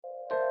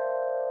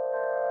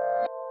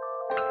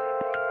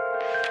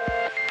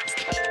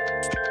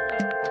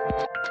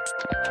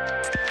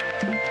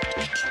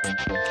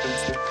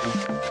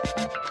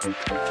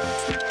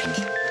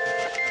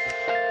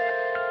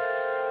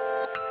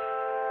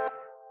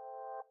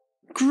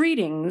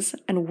Greetings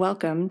and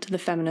welcome to The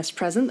Feminist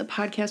Present, the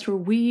podcast where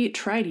we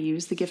try to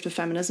use the gift of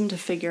feminism to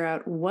figure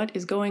out what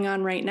is going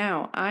on right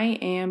now. I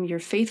am your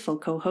faithful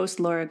co-host,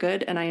 Laura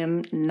Good, and I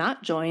am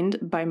not joined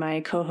by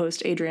my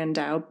co-host, Adrian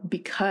Dow,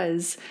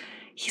 because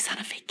he's on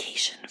a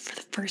vacation for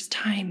the first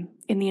time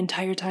in the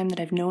entire time that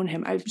I've known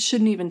him. I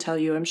shouldn't even tell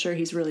you. I'm sure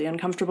he's really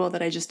uncomfortable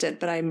that I just did,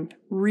 but I'm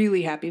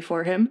really happy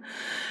for him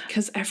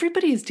because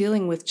everybody is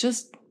dealing with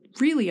just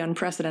really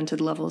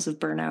unprecedented levels of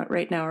burnout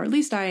right now, or at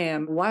least I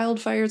am.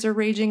 Wildfires are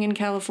raging in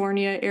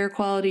California, air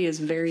quality is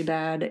very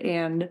bad,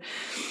 and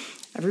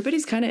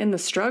everybody's kind of in the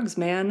strugs,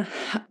 man.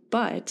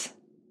 But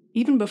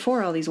even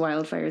before all these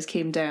wildfires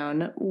came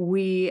down,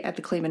 we at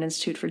the Clayman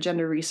Institute for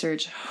Gender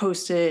Research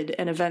hosted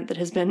an event that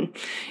has been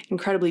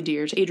incredibly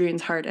dear to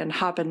Adrian's heart and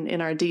hopping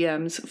in our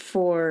DMs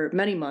for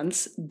many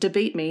months,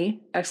 Debate Me, !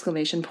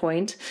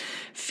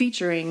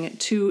 Featuring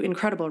two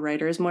incredible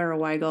writers, Moira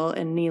Weigel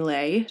and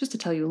Nile. Just to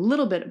tell you a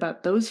little bit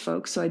about those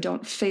folks so I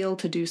don't fail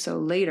to do so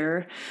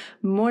later,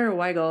 Moira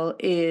Weigel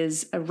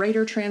is a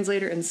writer,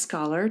 translator, and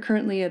scholar,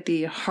 currently at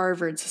the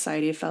Harvard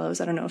Society of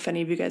Fellows. I don't know if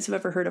any of you guys have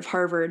ever heard of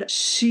Harvard.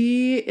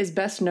 She is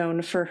best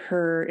known for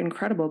her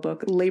incredible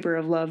book, Labor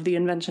of Love, The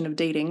Invention of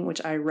Dating,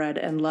 which I read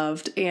and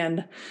loved.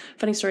 And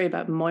funny story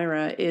about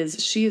Moira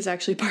is she is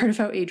actually part of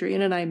how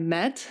Adrian and I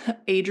met.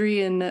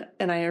 Adrian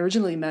and I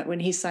originally met when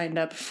he signed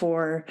up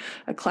for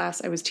a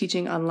class I was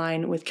teaching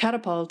online with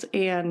Catapult.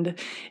 And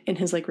in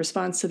his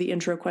response to the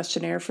intro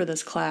questionnaire for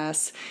this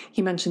class,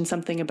 he mentioned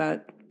something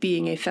about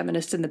being a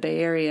feminist in the Bay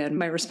Area. And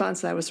my response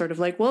to that was sort of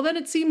well, then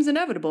it seems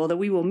inevitable that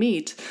we will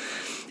meet.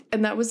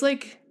 And that was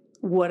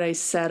what I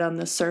said on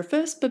the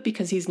surface, but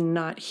because he's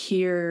not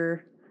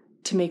here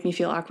to make me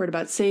feel awkward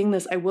about saying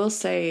this, I will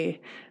say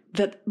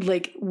that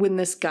when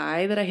this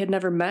guy that I had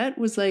never met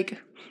was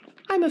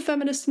I'm a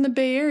feminist in the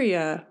Bay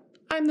Area,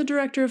 I'm the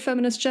director of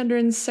feminist gender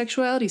and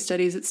sexuality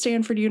studies at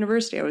Stanford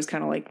University, I was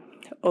kind of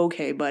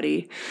okay,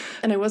 buddy.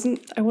 And I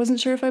wasn't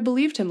sure if I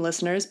believed him,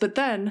 listeners, but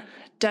then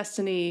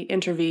destiny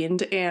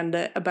intervened,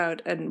 and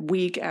about a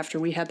week after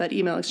we had that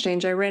email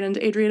exchange, I ran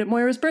into Adrian at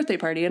Moira's birthday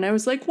party, and I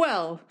was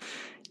well,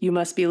 you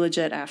must be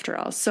legit after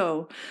all.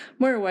 So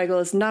Moira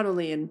Weigel is not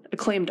only an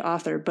acclaimed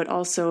author, but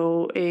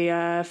also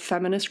a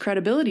feminist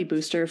credibility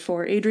booster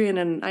for Adrian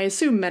and I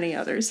assume many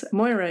others.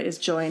 Moira is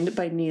joined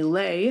by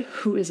Nile,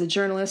 who is a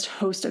journalist,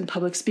 host, and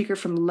public speaker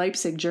from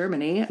Leipzig,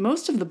 Germany.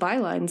 Most of the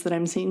bylines that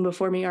I'm seeing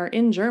before me are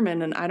in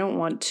German, and I don't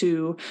want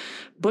to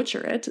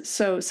butcher it.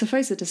 So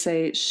suffice it to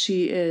say,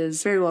 she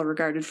is very well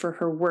regarded for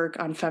her work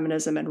on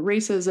feminism and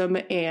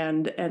racism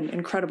and an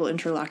incredible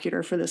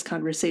interlocutor for this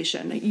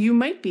conversation. You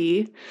might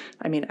be,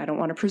 I don't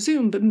want to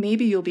presume, but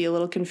maybe you'll be a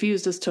little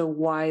confused as to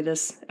why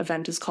this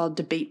event is called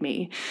Debate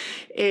Me.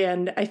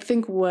 And I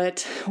think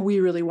what we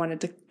really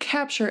wanted to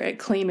capture at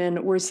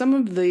Clayman were some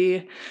of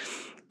the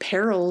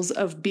perils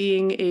of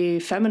being a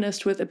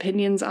feminist with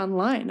opinions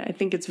online. I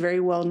think it's very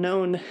well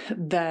known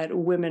that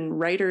women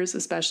writers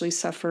especially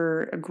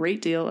suffer a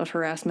great deal of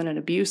harassment and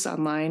abuse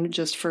online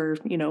just for,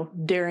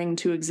 daring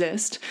to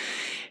exist.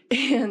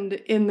 And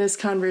in this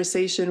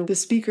conversation, the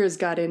speakers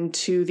got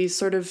into these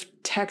sort of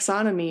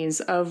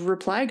taxonomies of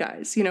reply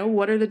guys.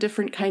 What are the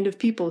different kind of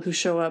people who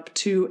show up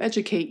to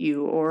educate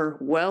you, or,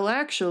 well,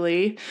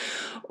 actually,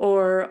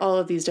 or all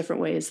of these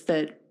different ways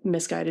that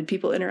misguided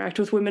people interact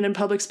with women in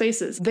public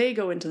spaces. They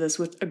go into this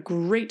with a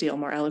great deal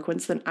more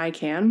eloquence than I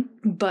can,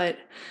 but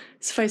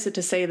suffice it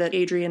to say that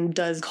Adrian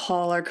does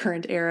call our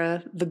current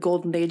era the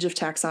golden age of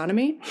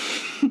taxonomy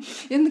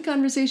in the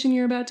conversation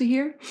you're about to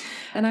hear,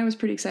 and I was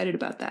pretty excited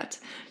about that.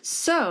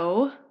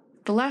 So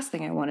the last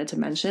thing I wanted to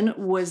mention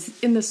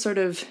was in this sort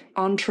of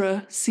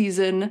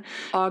intra-season,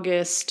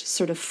 August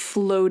sort of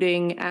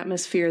floating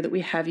atmosphere that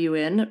we have you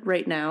in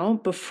right now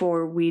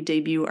before we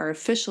debut our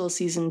official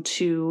season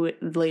 2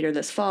 later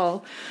this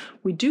fall.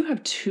 We do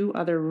have 2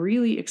 other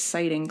really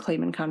exciting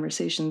Clayman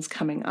Conversations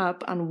coming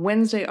up. On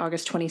Wednesday,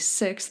 August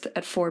 26th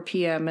at 4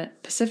 p.m.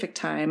 Pacific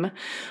Time,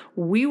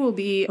 we will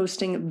be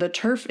hosting the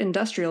Turf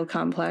Industrial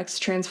Complex,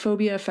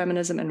 Transphobia,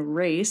 Feminism, and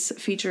Race,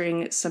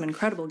 featuring some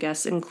incredible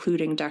guests,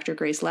 including Dr.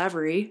 Grace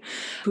Lavery,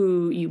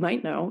 who you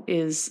might know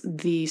is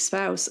the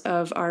spouse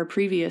of our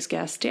previous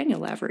guest,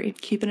 Daniel Lavery,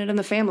 keeping it in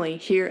the family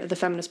here at the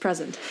Feminist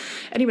Present.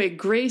 Anyway,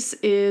 Grace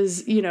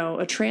is,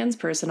 a trans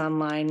person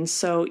online,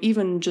 so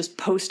even just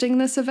posting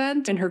this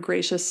event in her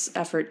gracious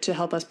effort to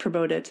help us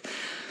promote it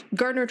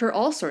garnered her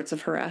all sorts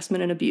of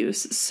harassment and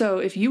abuse. So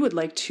if you would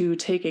like to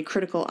take a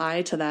critical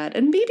eye to that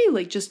and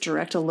maybe just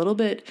direct a little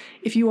bit,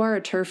 if you are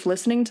a TERF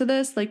listening to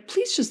this,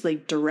 please just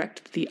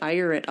direct the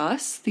ire at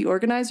us, the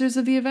organizers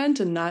of the event,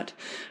 and not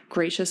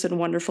gracious and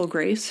wonderful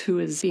Grace, who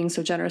is being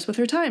so generous with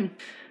her time.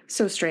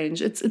 So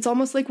strange. It's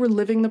almost like we're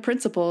living the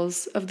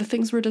principles of the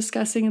things we're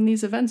discussing in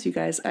these events, you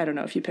guys. I don't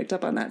know if you picked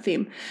up on that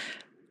theme.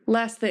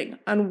 Last thing,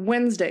 on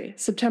Wednesday,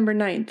 September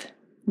 9th,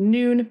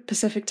 noon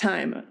Pacific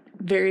time,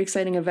 very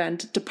exciting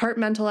event,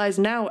 Departmentalize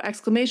Now, !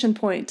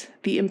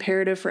 the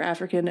imperative for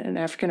African and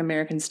African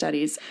American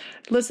studies.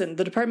 Listen,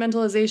 the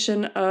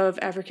departmentalization of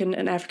African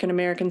and African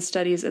American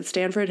studies at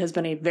Stanford has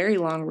been a very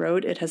long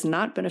road. It has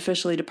not been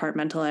officially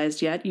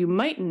departmentalized yet. You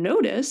might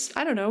notice,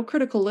 I don't know,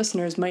 critical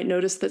listeners might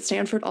notice that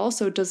Stanford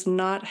also does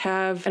not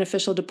have an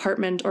official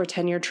department or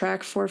tenure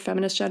track for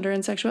feminist, gender,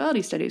 and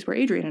sexuality studies, where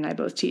Adrian and I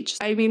both teach.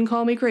 I mean,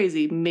 call me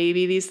crazy.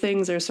 Maybe these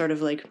things are sort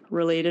of like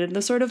related in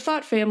the sort of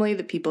thought family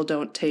that people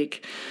don't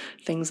take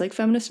things like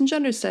feminist and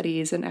gender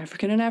studies and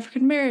African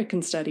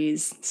American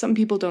studies. Some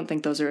people don't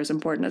think those are as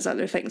important as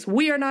other things.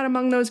 We are not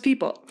among those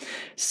people.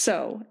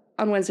 So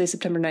on Wednesday,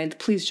 September 9th,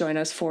 please join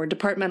us for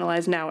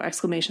Departmentalize Now!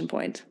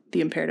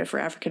 The imperative for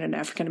African and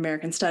African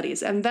American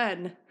studies. And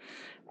then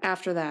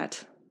after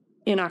that,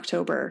 in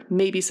October,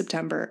 maybe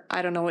September,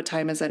 I don't know what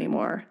time is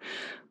anymore,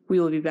 we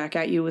will be back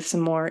at you with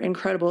some more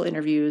incredible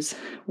interviews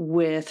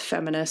with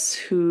feminists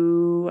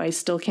who I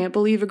still can't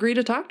believe agree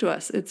to talk to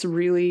us. It's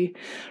really,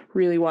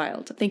 really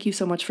wild. Thank you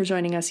so much for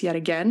joining us yet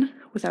again.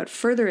 Without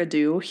further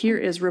ado, here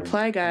is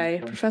Reply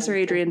Guy, Professor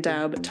Adrian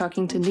Daub,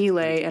 talking to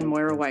Nilay and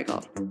Moira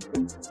Weigel.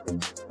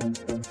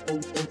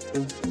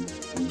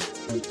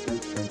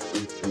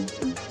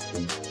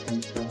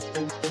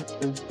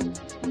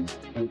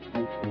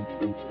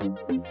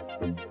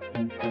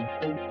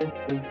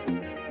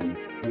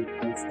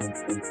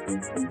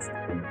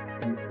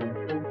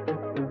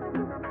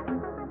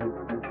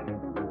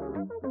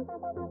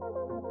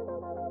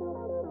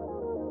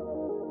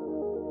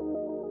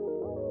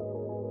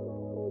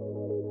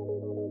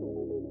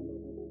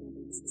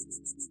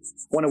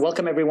 I want to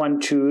welcome everyone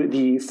to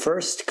the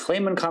first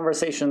Clayman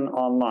Conversation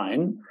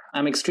Online.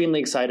 I'm extremely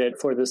excited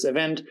for this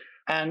event.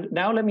 And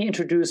now let me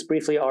introduce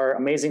briefly our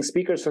amazing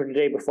speakers for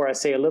today before I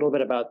say a little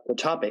bit about the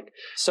topic.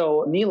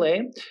 So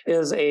Nilay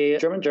is a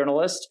German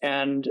journalist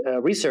and a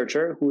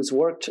researcher who's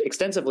worked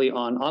extensively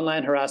on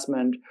online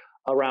harassment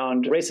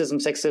around racism,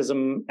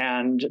 sexism,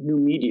 and new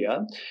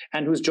media,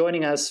 and who's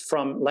joining us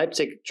from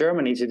Leipzig,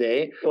 Germany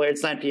today, where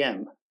it's 9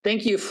 p.m.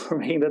 Thank you for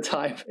making the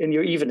time in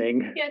your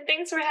evening. Yeah,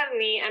 thanks for having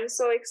me. I'm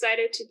so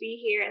excited to be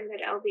here and that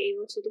I'll be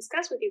able to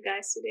discuss with you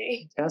guys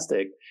today.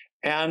 Fantastic.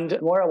 And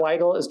Moira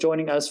Weigel is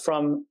joining us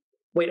from,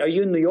 are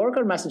you in New York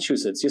or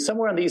Massachusetts? You're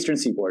somewhere on the Eastern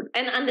Seaboard.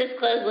 An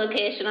undisclosed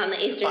location on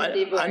the Eastern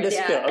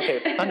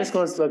Seaboard.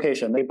 Undisclosed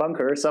location. A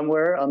bunker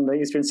somewhere on the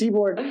Eastern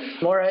Seaboard.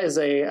 Moira is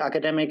an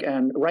academic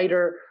and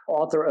writer,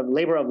 author of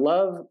Labor of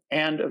Love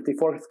and of the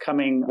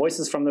forthcoming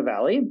Voices from the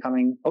Valley,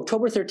 coming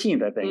October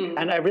 13th, I think.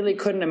 And I really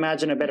couldn't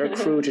imagine a better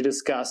crew to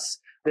discuss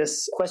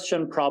this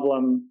question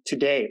problem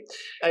today.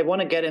 I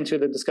want to get into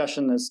the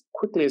discussion as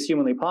quickly as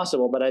humanly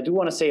possible, but I do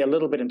want to say a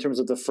little bit in terms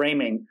of the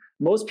framing.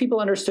 Most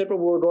people understood what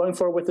we were going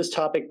for with this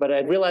topic, but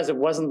I realized it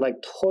wasn't like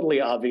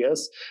totally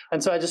obvious.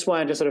 And so I just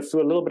wanted to sort of do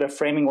a little bit of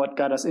framing what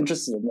got us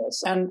interested in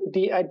this. And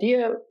the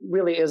idea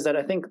really is that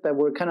I think that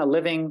we're kind of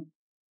living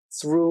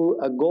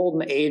through a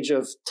golden age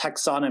of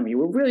taxonomy.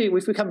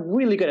 We've become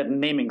really good at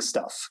naming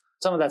stuff.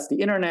 Some of that's the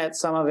internet,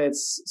 some of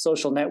it's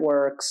social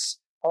networks,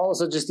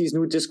 also just these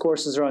new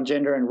discourses around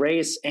gender and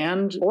race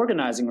and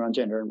organizing around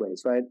gender and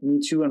race, right? Me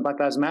Too and Black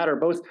Lives Matter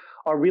both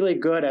are really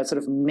good at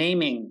sort of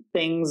naming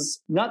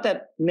things, not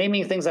that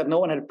naming things that no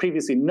one had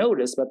previously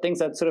noticed, but things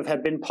that sort of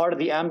had been part of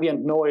the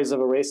ambient noise of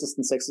a racist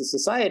and sexist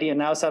society. And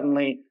now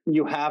suddenly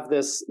you have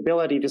this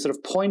ability to sort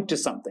of point to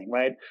something,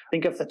 right?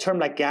 Think of the term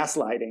like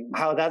gaslighting,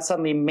 how that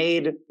suddenly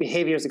made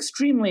behaviors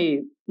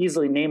extremely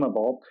easily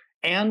nameable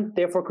and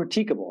therefore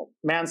critiquable.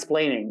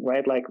 Mansplaining,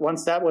 right? Like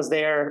once that was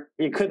there,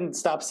 you couldn't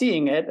stop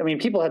seeing it. I mean,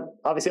 people had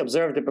obviously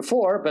observed it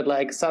before, but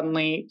like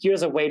suddenly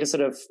here's a way to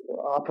sort of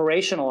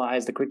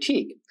operationalize the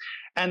critique.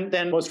 And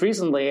then most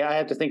recently, I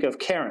had to think of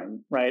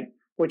Karen, right?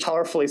 Which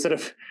powerfully sort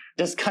of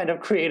just kind of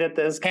created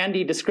this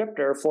handy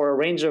descriptor for a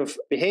range of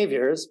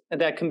behaviors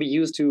that can be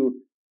used to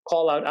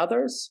call out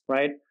others,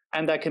 right?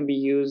 And that can be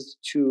used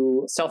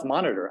to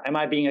self-monitor. Am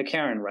I being a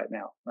Karen right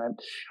now, right?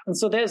 And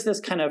so there's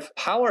this kind of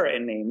power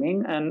in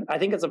naming. And I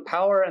think it's a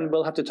power, and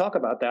we'll have to talk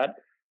about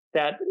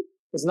that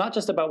is not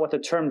just about what the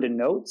term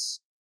denotes,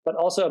 but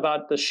also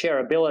about the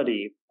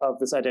shareability of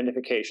this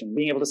identification,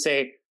 being able to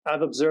say,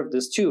 I've observed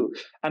this too.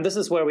 And this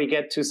is where we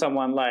get to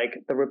someone like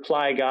the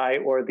Reply Guy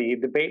or the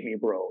Debate Me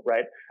Bro,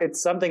 right?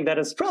 It's something that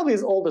is probably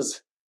as old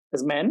as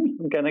men,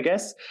 I'm going to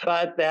guess,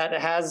 but that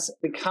has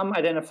become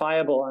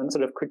identifiable and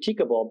sort of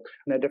critiquable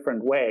in a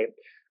different way.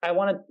 I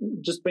want to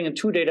just bring in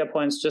 2 data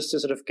points just to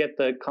sort of get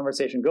the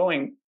conversation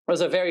going. There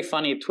was a very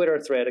funny Twitter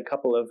thread a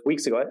couple of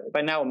weeks ago,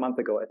 by now a month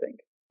ago, I think.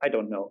 I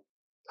don't know.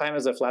 Time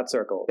is a flat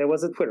circle. There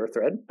was a Twitter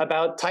thread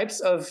about types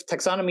of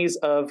taxonomies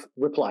of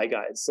reply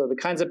guys. So the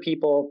kinds of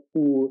people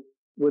who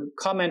would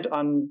comment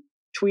on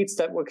tweets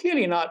that were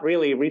clearly not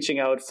really reaching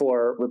out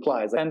for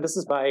replies. And this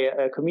is by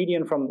a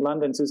comedian from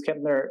London, Suze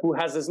Kempner, who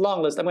has this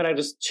long list. I'm going to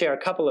just share a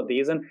couple of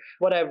these. And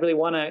what I really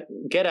want to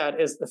get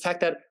at is the fact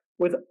that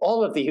with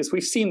all of these,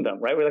 we've seen them,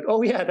 right? We're like,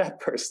 oh yeah, that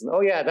person.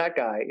 Oh yeah, that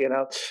guy, you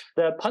know.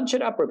 The punch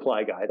it up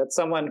reply guy, that's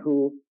someone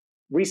who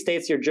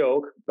restates your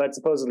joke, but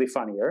supposedly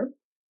funnier.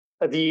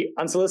 The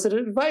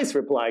unsolicited advice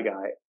reply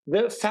guy.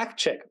 The fact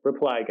check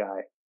reply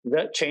guy.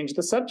 The change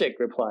the subject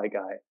reply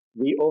guy.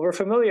 the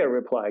overfamiliar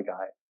reply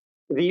guy,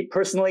 the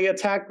personally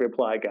attacked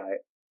reply guy,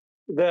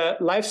 the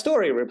life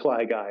story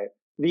reply guy,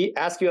 the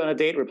ask you on a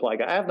date reply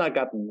guy. I have not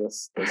gotten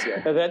this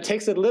yet. That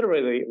takes it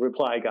literally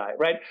reply guy,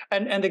 right?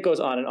 And it goes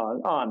on and on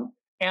and on.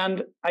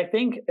 And I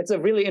think it's a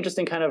really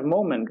interesting kind of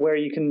moment where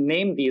you can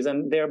name these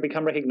and they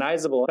become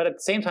recognizable. But at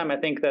the same time, I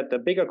think that the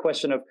bigger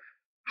question of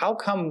how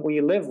come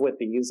we live with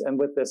these and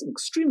with this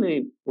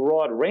extremely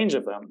broad range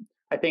of them,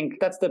 I think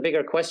that's the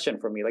bigger question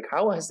for me. Like,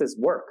 how has this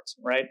worked,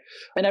 right?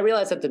 And I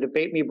realize that the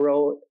debate me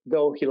bro,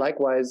 though he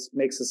likewise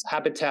makes his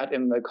habitat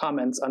in the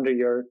comments under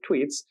your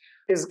tweets,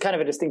 is kind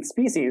of a distinct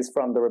species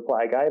from the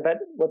reply guy. But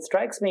what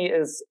strikes me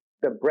is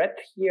the breadth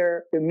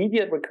here,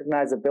 immediate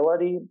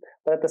recognizability,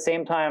 but at the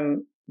same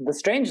time, the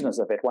strangeness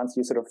of it once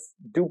you sort of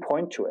do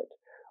point to it.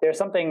 There's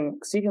something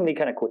exceedingly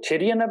kind of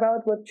quotidian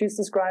about what she's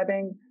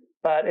describing,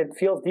 but it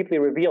feels deeply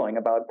revealing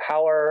about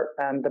power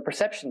and the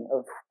perception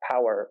of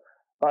power,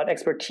 about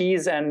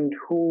expertise and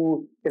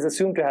who is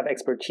assumed to have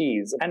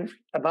expertise. And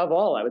above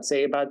all, I would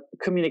say about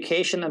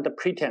communication and the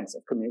pretense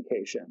of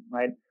communication,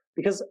 right?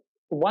 Because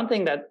one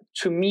thing that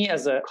to me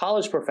as a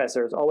college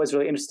professor is always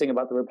really interesting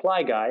about the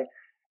reply guy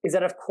is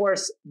that, of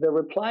course, the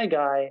reply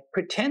guy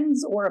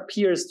pretends or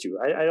appears to,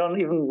 I don't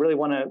even really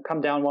want to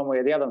come down one way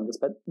or the other on this,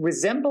 but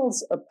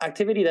resembles an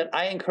activity that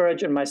I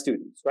encourage in my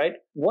students, right?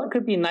 What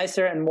could be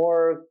nicer and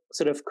more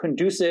sort of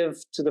conducive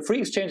to the free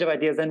exchange of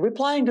ideas than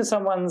replying to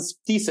someone's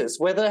thesis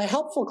with a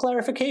helpful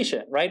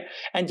clarification, right?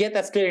 And yet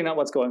that's clearly not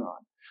what's going on.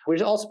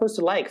 We're all supposed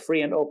to like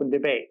free and open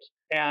debate.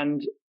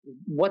 And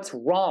what's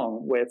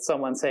wrong with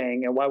someone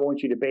saying, why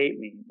won't you debate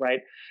me, right?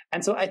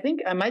 And so I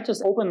think I might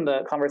just open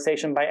the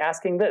conversation by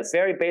asking this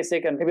very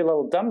basic and maybe a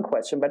little dumb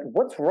question, but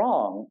what's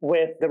wrong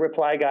with the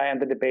reply guy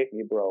and the debate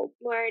me bro?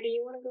 Moira, do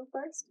you want to go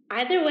first?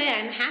 Either way,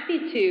 I'm happy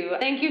to.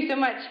 Thank you so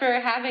much for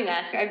having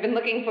us. I've been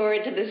looking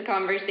forward to this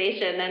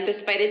conversation, and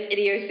despite its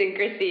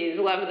idiosyncrasies,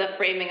 love the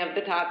framing of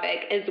the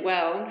topic as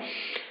well.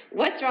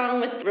 What's wrong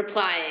with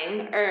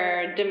replying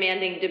or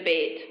demanding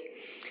debate?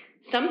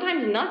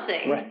 Sometimes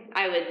nothing, right.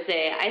 I would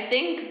say. I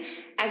think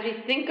as we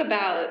think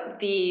about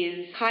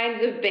these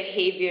kinds of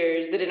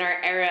behaviors that in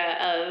our era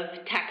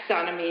of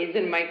taxonomies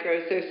and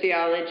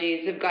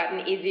microsociologies have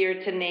gotten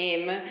easier to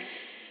name,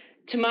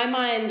 to my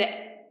mind,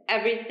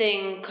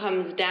 everything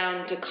comes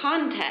down to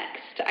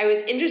context. I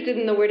was interested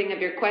in the wording of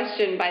your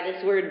question by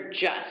this word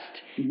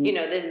just. Mm-hmm. You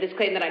know, this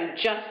claim that I'm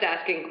just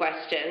asking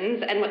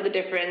questions, and what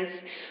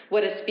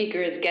a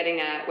speaker is getting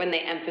at when they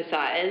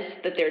emphasize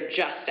that they're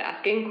just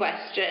asking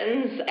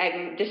questions.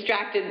 I'm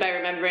distracted by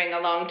remembering a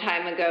long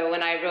time ago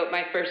when I wrote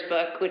my first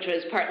book, which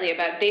was partly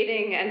about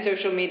dating and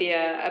social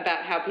media,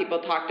 about how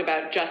people talked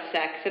about just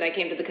sex, and I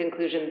came to the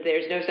conclusion that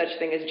there's no such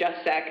thing as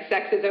just sex.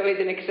 Sex is always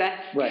in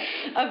excess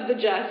of the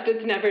just.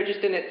 It's never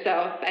just in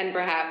itself, and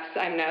perhaps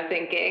I'm now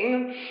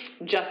thinking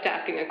just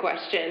asking a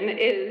question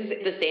is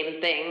the same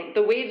thing.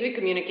 The ways we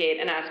communicate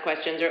and ask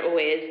questions are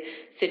always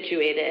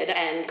situated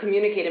and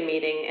communicate a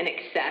meaning in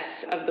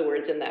excess of the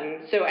words in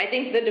them. So I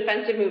think the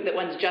defensive move that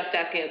one's just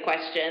asking a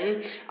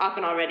question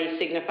often already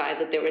signifies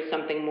that there was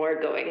something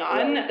more going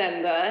on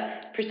than the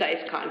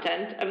precise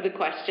content of the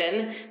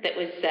question that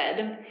was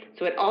said.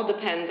 So it all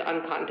depends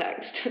on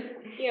context.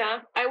 Yeah,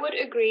 I would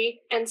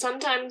agree. And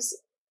sometimes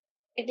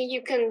I think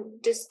you can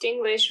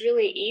distinguish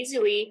really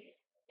easily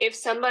if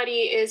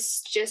somebody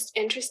is just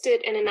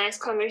interested in a nice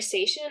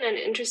conversation and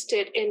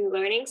interested in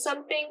learning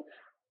something,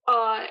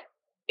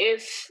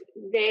 if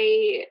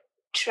they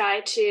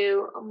try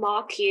to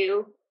mock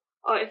you,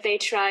 or if they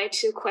try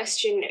to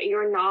question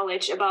your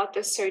knowledge about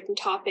this certain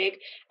topic.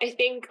 I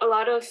think a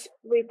lot of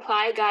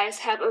reply guys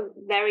have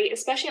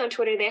especially on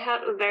Twitter, they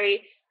have a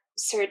very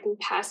certain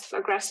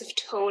passive-aggressive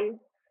tone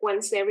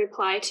once they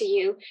reply to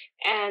you.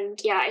 And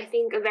yeah, I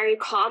think a very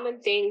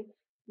common thing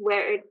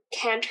where it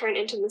can turn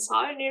into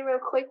misogyny real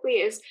quickly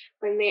is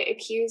when they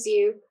accuse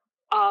you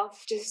of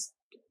just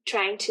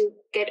trying to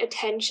get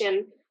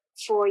attention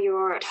for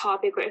your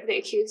topic, or if they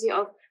accuse you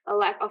of a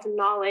lack of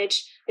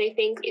knowledge, they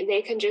think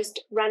they can just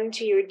run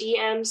into your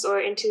DMs or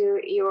into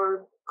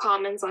your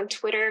comments on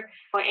Twitter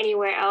or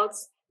anywhere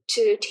else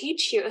to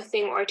teach you a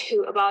thing or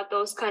two about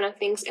those kind of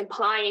things,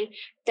 implying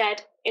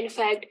that, in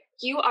fact,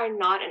 you are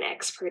not an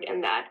expert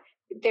in that.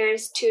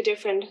 There's two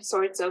different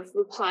sorts of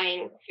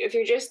replying. If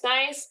you're just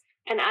nice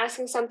and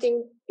asking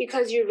something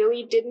because you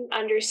really didn't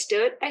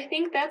understood, I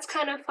think that's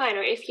kind of fine.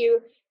 Or if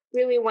you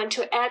really want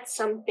to add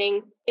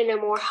something in a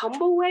more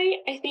humble way,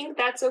 I think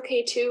that's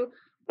okay too.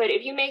 But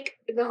if you make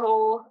the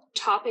whole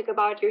topic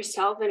about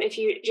yourself, and if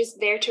you're just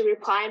there to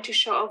reply and to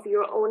show off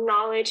your own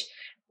knowledge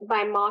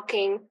by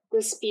mocking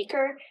the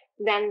speaker,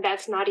 then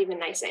that's not even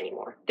nice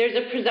anymore. There's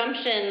a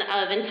presumption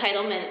of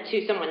entitlement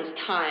to someone's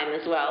time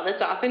as well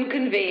that's often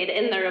conveyed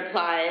in the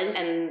replies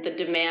and the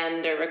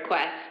demand or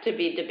request to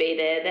be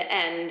debated.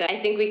 And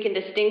I think we can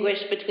distinguish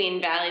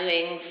between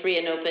valuing free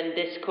and open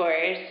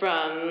discourse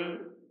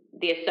from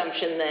the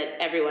assumption that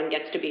everyone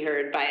gets to be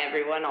heard by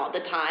everyone all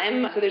the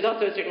time. So there's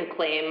also a certain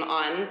claim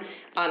on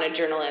a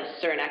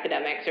journalist's or an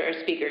academic's or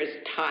a speaker's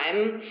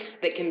time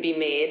that can be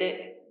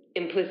made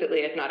implicitly,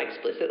 if not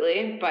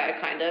explicitly, by a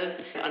kind of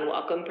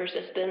unwelcome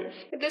persistence.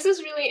 This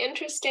is really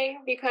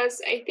interesting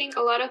because I think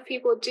a lot of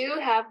people do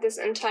have this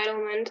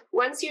entitlement.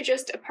 Once you're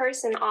just a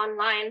person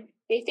online,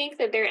 they think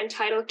that they're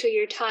entitled to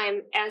your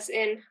time, as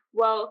in,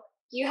 well,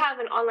 you have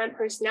an online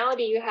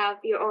personality, you have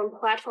your own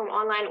platform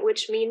online,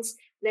 which means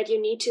that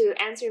you need to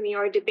answer me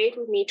or debate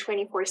with me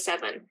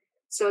 24/7.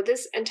 So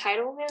this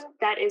entitlement,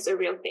 that is a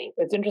real thing.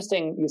 It's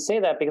interesting you say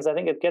that because I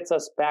think it gets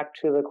us back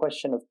to the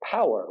question of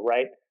power,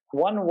 right?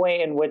 One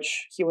way in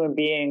which human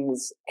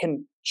beings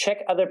can check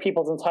other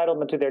people's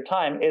entitlement to their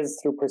time is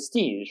through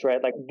prestige,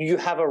 right? Like, do you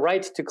have a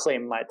right to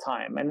claim my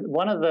time? And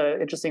one of the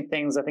interesting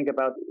things I think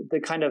about the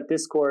kind of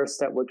discourse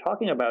that we're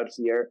talking about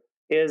here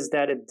is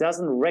that it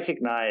doesn't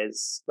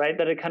recognize, right,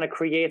 that it kind of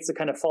creates a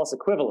kind of false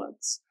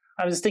equivalence.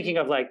 I'm just thinking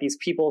of like these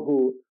people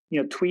who,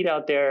 tweet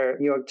out their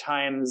New York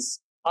Times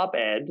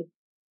op-ed,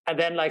 and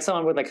then like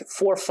someone with like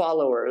 4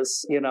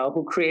 followers,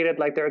 who created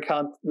like their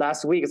account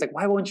last week. It's like,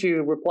 why won't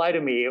you reply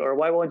to me? Or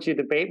why won't you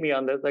debate me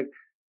on this? Like,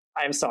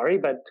 I'm sorry,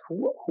 but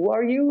who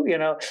are you?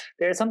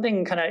 There's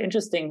something kind of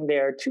interesting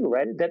there too,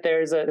 right? That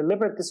there's a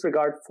deliberate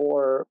disregard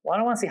for, well, I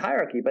don't want to say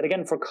hierarchy, but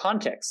again, for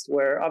context,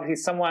 where obviously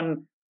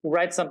someone who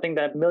writes something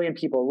that 1 million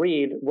people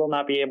read will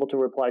not be able to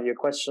reply to your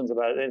questions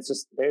about it. It's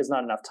just, there's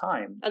not enough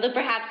time. Although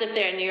perhaps if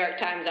they're a New York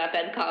Times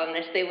op-ed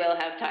columnist, they will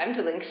have time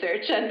to link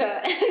search and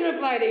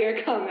reply to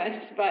your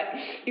comments, but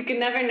you can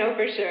never know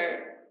for sure.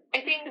 I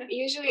think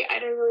usually I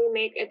don't really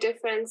make a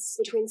difference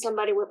between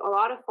somebody with a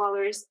lot of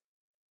followers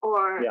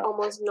or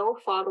almost no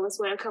followers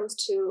when it comes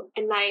to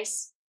a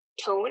nice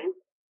tone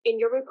in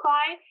your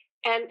reply.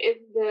 And if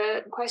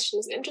the question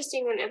is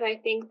interesting, and if I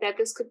think that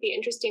this could be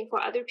interesting for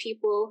other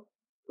people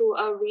who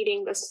are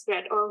reading this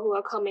thread or who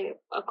are coming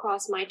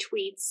across my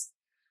tweets.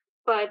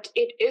 But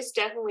it is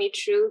definitely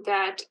true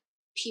that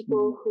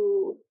people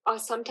who are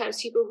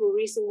sometimes people who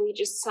recently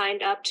just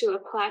signed up to a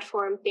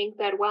platform think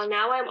that, well,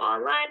 now I'm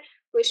online,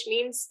 which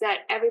means that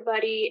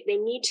everybody, they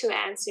need to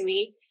answer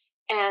me.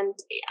 And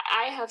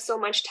I have so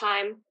much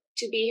time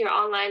to be here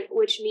online,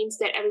 which means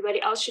that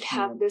everybody else should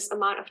have this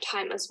amount of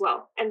time as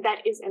well. And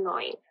that is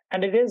annoying.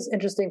 And it is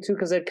interesting, too,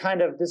 because it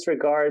kind of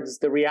disregards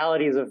the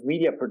realities of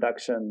media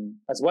production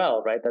as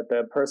well, right? That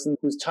the person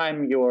whose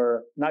time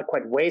you're not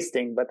quite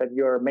wasting, but that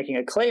you're making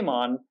a claim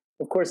on,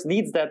 of course,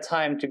 needs that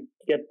time to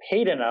get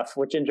paid enough,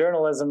 which in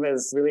journalism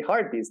is really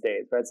hard these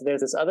days, right? So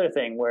there's this other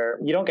thing where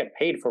you don't get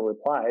paid for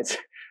replies.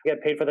 You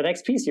get paid for the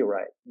next piece you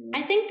write.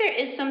 I think there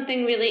is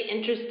something really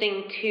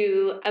interesting,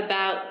 too,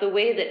 about the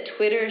way that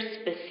Twitter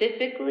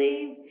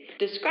specifically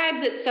describes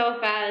itself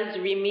as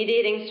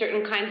remediating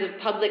certain kinds of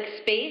public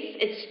space.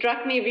 It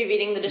struck me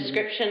rereading the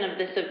description of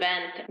this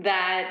event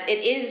that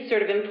it is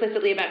sort of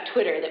implicitly about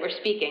Twitter that we're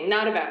speaking,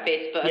 not about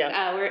Facebook.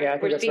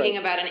 We're speaking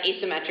about an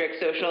asymmetric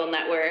social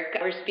network.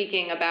 We're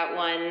speaking about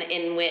one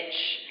in which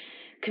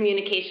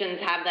communications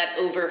have that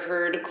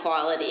overheard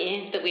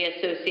quality that we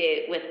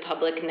associate with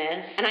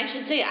publicness. And I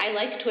should say, I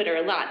like Twitter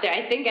a lot.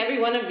 I think every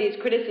one of these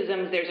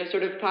criticisms, there's a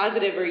sort of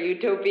positive or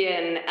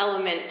utopian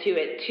element to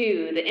it,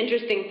 too. The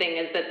interesting thing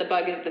is that the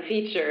bug is the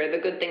feature. The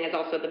good thing is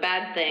also the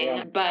bad thing.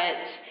 Yeah. But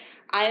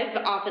I've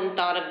often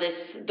thought of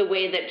this the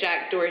way that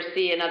Jack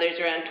Dorsey and others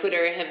around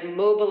Twitter have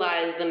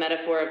mobilized the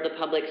metaphor of the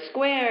public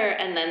square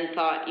and then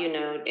thought,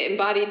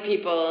 embodied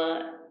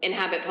people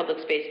inhabit public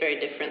space very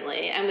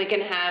differently. And we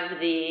can have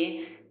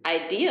the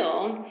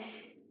ideal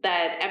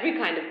that every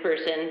kind of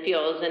person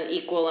feels an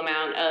equal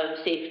amount of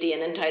safety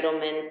and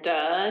entitlement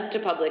to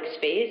public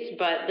space,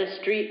 but the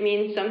street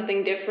means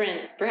something different,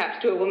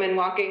 perhaps to a woman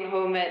walking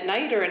home at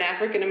night or an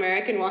African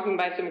American walking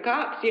by some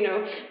cops.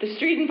 The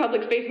street and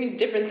public space means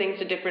different things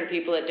to different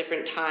people at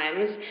different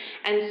times.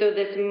 And so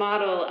this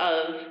model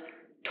of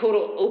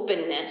total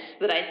openness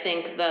that I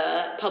think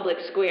the public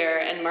square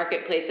and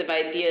marketplace of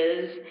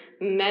ideas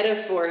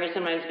metaphor has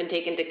sometimes been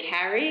taken to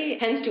carry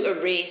tends to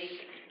erase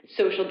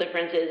social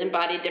differences,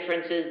 embodied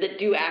differences that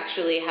do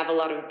actually have a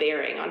lot of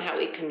bearing on how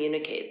we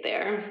communicate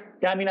there.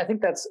 Yeah, I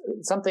think that's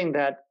something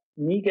that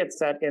Ni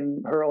gets at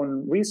in her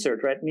own research,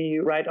 right? Ni,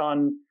 you write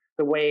on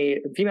the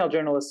way female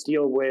journalists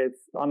deal with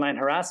online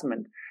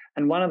harassment.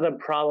 And one of the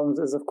problems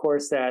is, of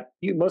course, that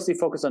you mostly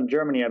focus on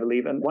Germany, I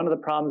believe. And one of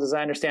the problems, as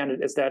I understand it,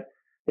 is that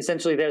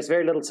essentially there's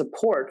very little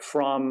support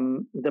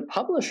from the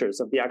publishers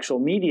of the actual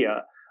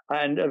media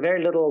and a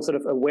very little sort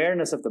of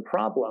awareness of the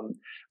problem.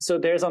 So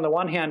there's, on the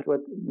one hand, what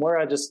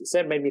Moira just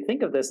said made me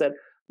think of this, that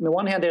on the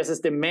one hand, there's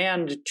this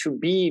demand to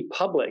be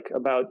public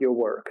about your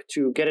work,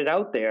 to get it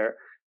out there,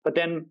 but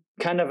then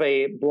kind of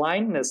a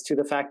blindness to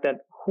the fact that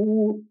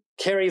who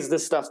carries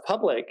this stuff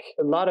public.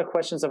 A lot of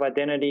questions of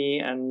identity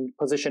and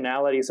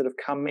positionality sort of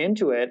come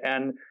into it,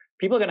 and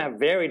people are going to have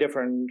very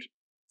different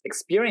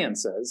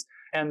experiences,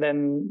 and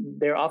then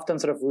they're often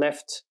sort of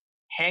left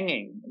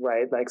hanging,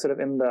 right? Like sort of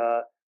in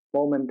the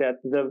moment that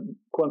the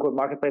quote-unquote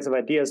marketplace of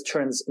ideas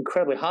turns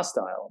incredibly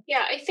hostile.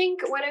 Yeah, I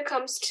think when it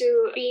comes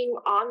to being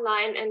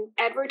online and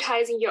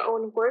advertising your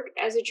own work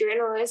as a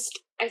journalist,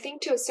 I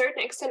think to a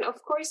certain extent,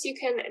 of course, you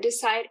can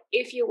decide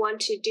if you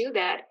want to do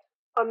that.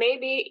 Or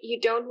maybe you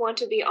don't want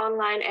to be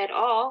online at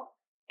all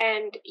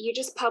and you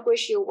just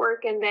publish your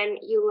work and then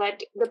you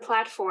let the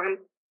platform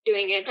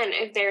doing it. And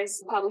if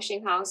there's a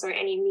publishing house or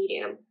any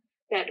medium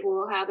that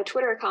will have a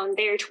Twitter account,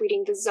 they're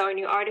tweeting this is our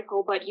new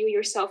article, but you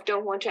yourself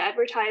don't want to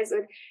advertise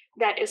it,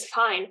 that is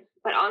fine.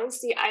 But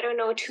honestly, I don't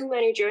know too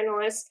many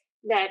journalists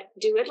that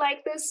do it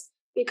like this,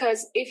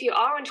 because if you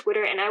are on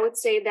Twitter, and I would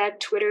say that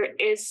Twitter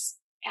is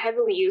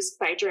heavily used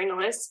by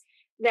journalists,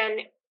 then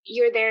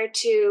you're there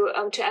to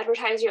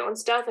advertise your own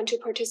stuff and to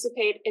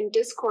participate in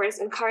discourse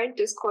and current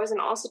discourse,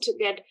 and also to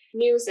get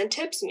news and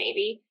tips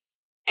maybe.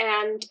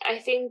 And I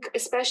think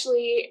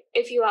especially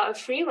if you are a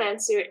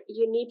freelancer,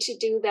 you need to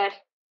do that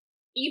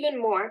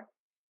even more,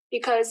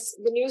 because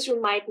the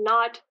newsroom might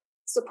not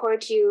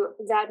support you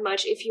that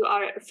much if you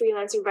are a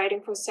freelancer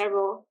writing for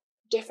several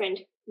different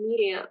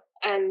media.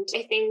 And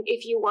I think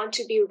if you want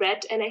to be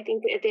read, and I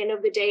think at the end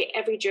of the day,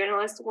 every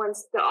journalist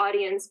wants the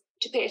audience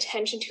to pay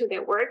attention to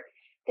their work,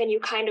 then you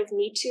kind of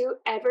need to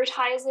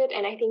advertise it.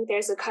 And I think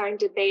there's a current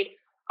debate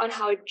on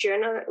how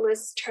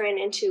journalists turn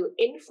into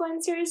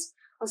influencers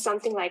or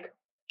something like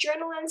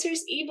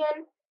journalancers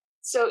even.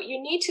 So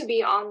you need to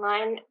be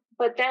online.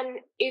 But then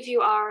if you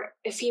are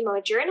a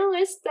female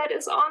journalist that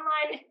is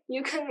online,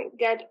 you can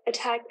get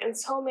attacked in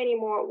so many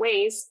more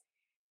ways.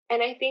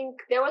 And I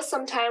think there was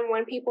some time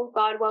when people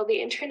thought, well,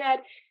 the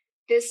internet,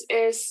 this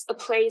is a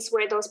place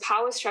where those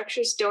power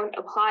structures don't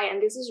apply.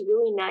 And this is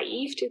really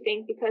naive to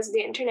think, because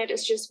the internet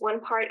is just one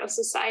part of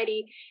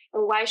society.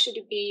 And why should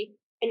it be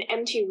an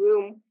empty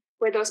room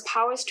where those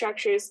power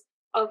structures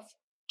of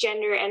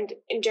gender and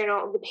in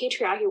general the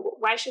patriarchy,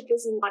 why should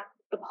this not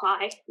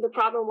apply? The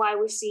problem why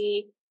we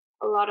see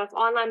a lot of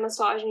online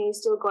misogyny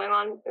still going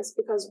on is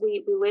because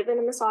we live in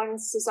a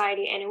misogynist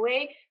society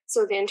anyway.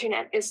 So the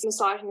internet is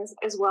misogynist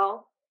as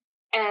well.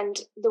 And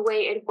the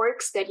way it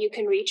works, that you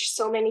can reach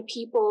so many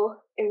people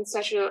in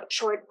such a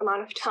short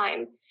amount of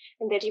time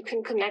and that you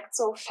can connect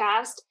so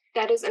fast,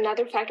 that is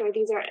another factor.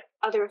 These are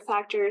other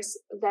factors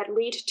that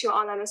lead to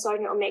online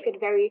misogyny or make it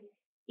very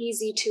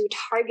easy to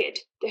target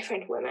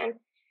different women.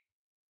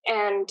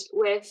 And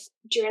with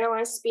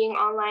journalists being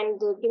online,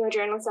 the female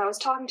journalists I was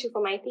talking to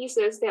for my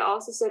thesis, they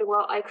also said,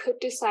 well, I could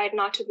decide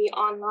not to be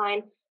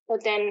online,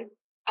 but then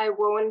I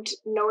won't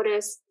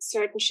notice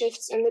certain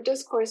shifts in the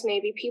discourse.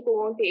 Maybe people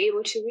won't be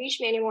able to reach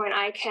me anymore and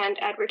I can't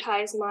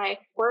advertise my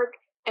work.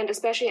 And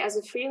especially as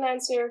a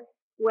freelancer,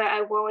 where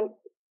I won't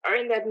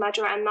earn that much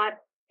or I'm not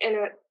in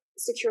a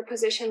secure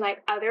position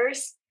like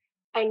others,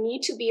 I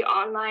need to be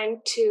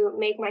online to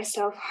make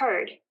myself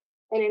heard.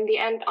 And in the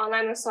end,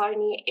 online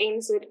misogyny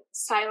aims at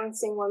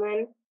silencing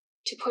women,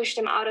 to push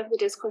them out of the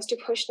discourse, to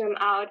push them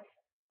out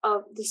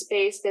of the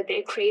space that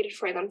they created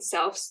for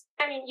themselves.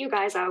 I mean, you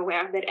guys are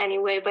aware of that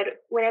anyway, but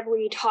whenever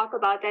we talk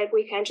about that,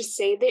 we can just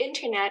say the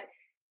internet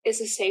is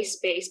a safe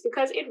space,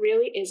 because it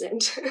really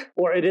isn't.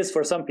 Or it is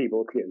for some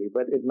people, clearly,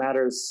 but it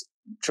matters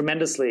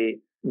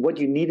tremendously what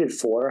you need it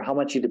for, how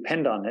much you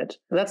depend on it.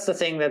 And that's the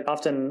thing that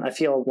often I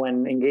feel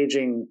when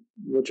engaging,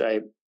 which I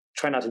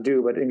try not to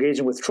do, but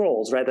engaging with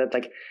trolls, right? That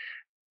like,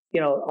 you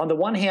know, on the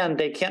one hand,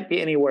 they can't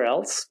be anywhere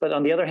else, but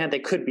on the other hand, they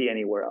could be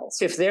anywhere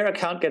else. If their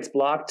account gets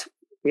blocked,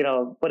 you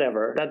know,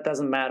 whatever, that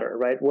doesn't matter,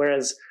 right?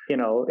 Whereas, you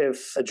know,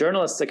 if a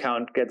journalist's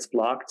account gets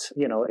blocked,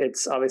 you know,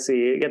 it's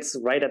obviously, it gets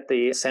right at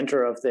the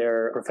center of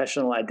their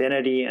professional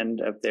identity and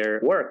of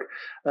their work.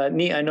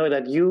 Nee, I know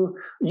that you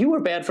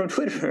were banned from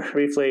Twitter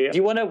briefly. Do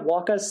you want to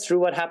walk us through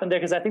what happened there?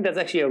 Because I think that's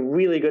actually a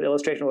really good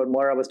illustration of what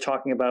Moira was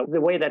talking about,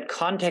 the way that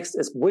context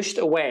is wished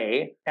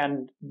away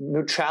and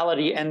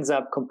neutrality ends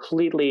up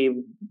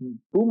completely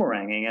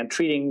boomeranging and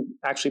treating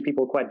actually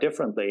people quite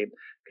differently.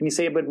 Can you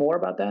say a bit more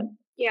about that?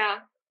 Yeah.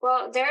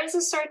 Well, there is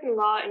a certain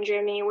law in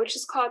Germany which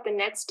is called the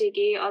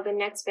NetzDG, or the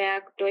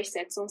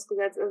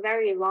Netzwerkdurchsetzungsgesetz, a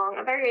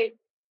very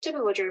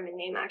typical German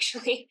name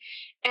actually.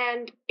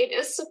 And it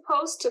is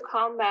supposed to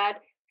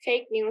combat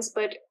fake news,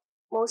 but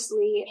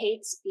mostly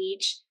hate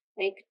speech,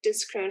 like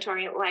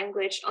discriminatory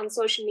language on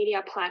social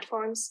media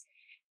platforms.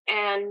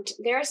 And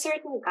there are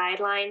certain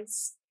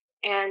guidelines,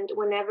 and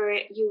whenever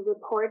you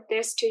report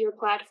this to your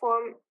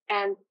platform,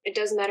 and it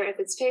doesn't matter if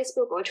it's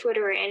Facebook or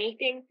Twitter or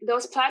anything,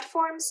 those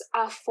platforms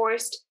are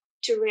forced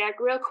to react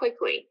real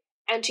quickly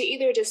and to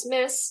either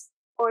dismiss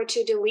or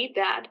to delete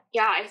that.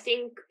 Yeah, I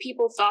think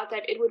people thought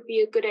that it would be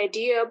a good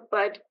idea,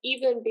 but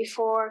even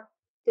before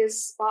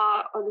this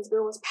law or this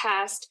bill was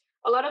passed,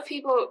 a lot of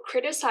people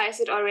criticized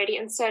it already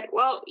and said,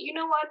 well, you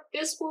know what,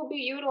 this will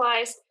be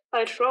utilized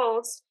by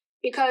trolls,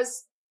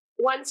 because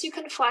once you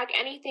can flag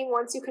anything,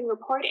 once you can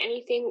report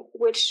anything,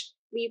 which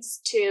leads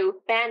to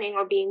banning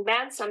or being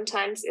banned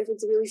sometimes if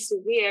it's really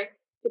severe,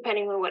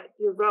 depending on what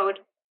you wrote,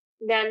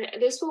 then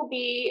this will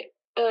be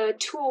a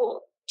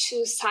tool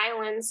to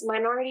silence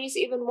minorities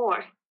even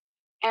more.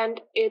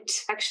 And it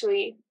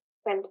actually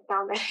went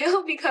down that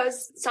hill,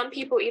 because some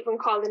people even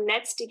call the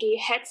NetzDG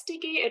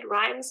Hetzdigi. It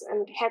rhymes,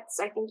 and Hetz,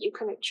 I think you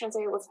can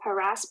translate it with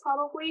harass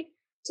probably,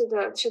 to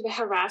the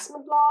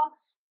harassment law,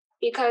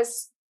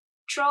 because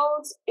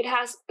trolls, it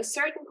has a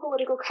certain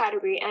political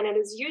category, and it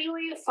is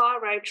usually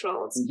far-right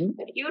trolls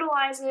that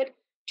utilize it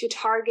to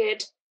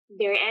target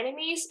their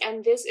enemies,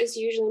 and this is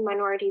usually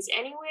minorities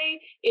anyway.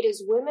 It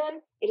is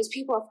women, it is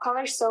people of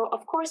color, so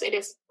of course it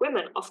is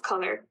women of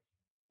color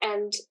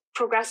and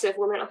progressive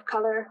women of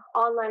color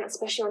online,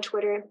 especially on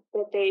Twitter,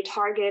 that they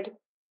target,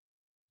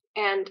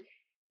 and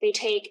they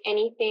take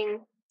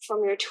anything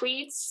from your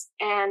tweets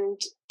and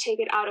take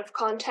it out of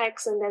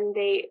context, and then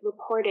they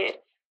report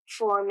it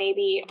for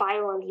maybe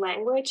violent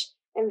language,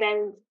 and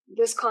then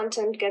this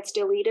content gets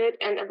deleted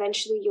and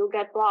eventually you'll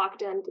get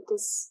blocked and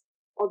this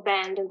or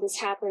banned. And this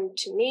happened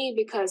to me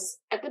because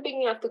at the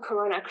beginning of the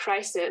corona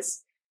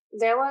crisis,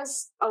 there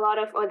was a lot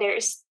of, or there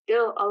is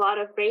still a lot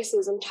of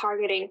racism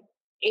targeting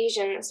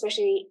Asian,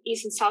 especially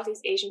East and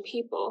Southeast Asian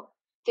people.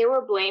 They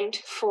were blamed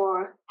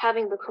for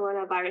having the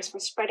coronavirus, for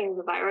spreading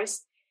the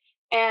virus.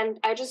 And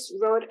I just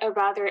wrote a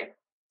rather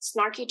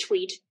snarky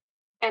tweet.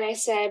 And I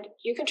said,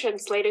 you can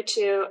translate it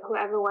to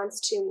whoever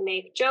wants to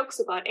make jokes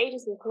about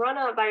Asians and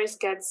coronavirus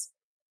gets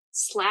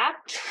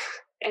slapped.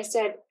 I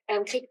said,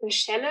 kriegt eine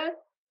Schelle.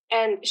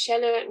 And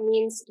Schelle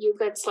means you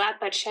get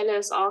slapped, but Schelle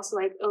is also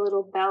like a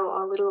little bell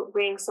or a little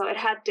ring. So it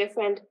had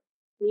different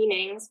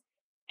meanings.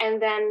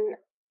 And then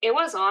it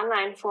was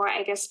online for,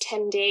 I guess,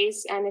 10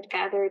 days. And it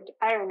gathered,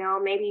 I don't know,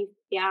 maybe,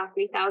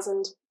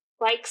 3,000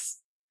 likes.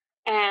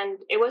 And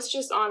it was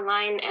just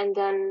online, and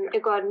then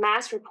it got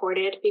mass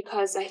reported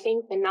because I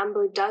think the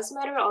number does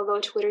matter, although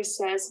Twitter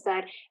says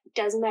that it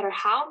doesn't matter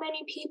how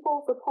many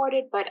people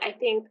reported, but I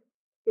think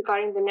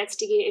regarding the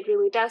Netzdige, it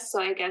really does.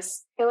 So I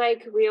guess they're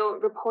like real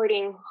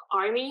reporting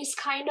armies,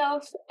 kind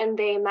of, and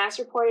they mass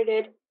reported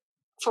it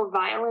for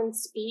violent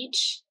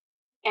speech.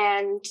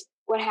 And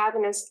what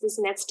happened is this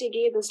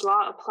Netzdige, this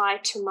law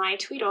applied to my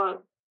tweet,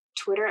 or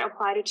Twitter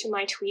applied it to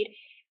my tweet,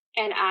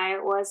 and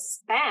I was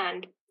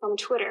banned from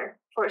Twitter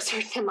for a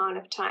certain amount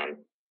of time,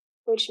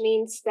 which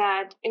means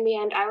that in the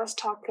end, I was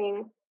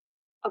talking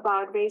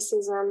about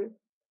racism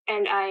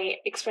and I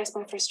expressed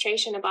my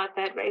frustration about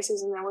that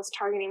racism that was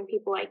targeting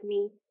people like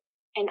me.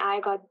 And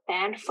I got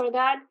banned for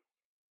that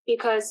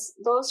because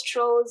those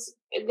trolls,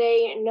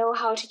 they know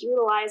how to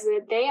utilize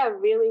it. They are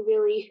really,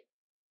 really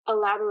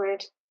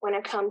elaborate when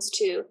it comes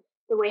to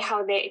the way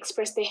how they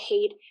express their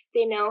hate.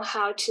 They know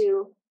how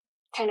to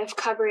kind of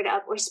cover it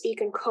up or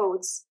speak in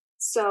codes.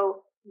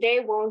 So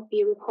they won't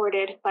be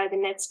reported by the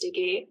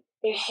Netzdige.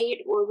 Their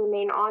hate will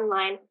remain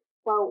online.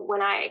 Well,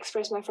 when I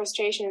express my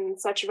frustration in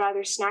such a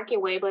rather snarky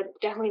way, but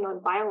definitely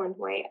not violent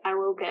way, I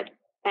will get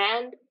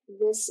banned.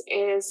 This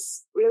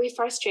is really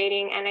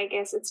frustrating, and I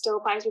guess it still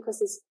applies because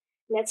this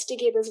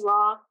Netzdige, this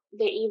law,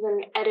 they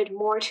even added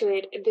more to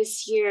it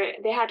this year.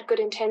 They had good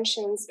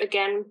intentions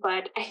again,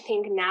 but I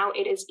think now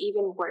it is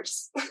even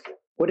worse.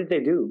 What did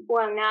they do?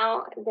 Well,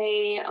 now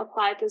they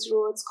applied this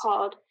rule. It's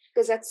called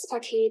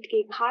Gesetzespaket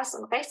gegen Hass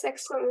und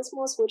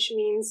Rechtsextremismus, which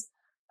means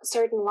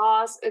certain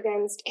laws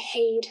against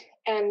hate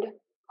and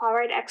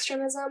far-right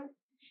extremism.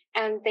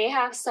 And they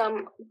have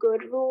some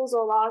good rules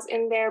or laws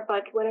in there,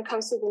 but when it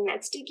comes to the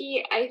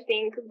Netzdige, I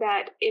think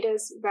that it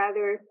is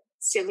rather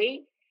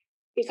silly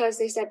because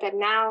they said that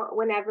now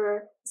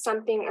whenever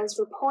something is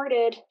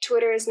reported,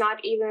 Twitter is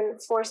not even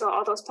forced, or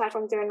all those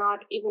platforms, they're not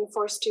even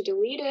forced to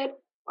delete it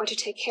or to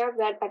take care of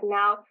that, but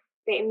now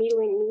they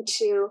immediately need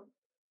to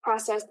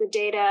process the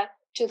data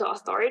to the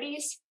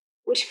authorities,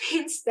 which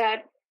means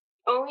that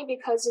only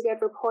because you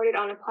get reported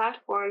on a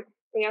platform,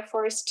 they are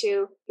forced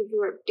to give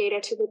your data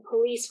to the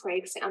police, for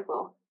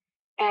example.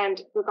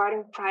 And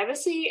regarding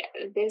privacy,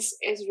 this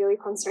is really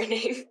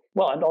concerning.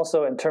 Well, and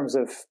also in terms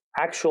of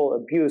actual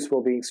abuse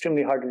will be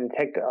extremely hard to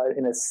detect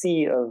in a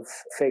sea of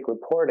fake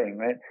reporting,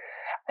 right?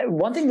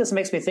 One thing this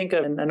makes me think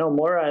of, and I know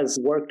Moira has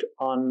worked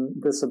on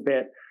this a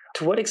bit,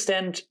 to what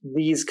extent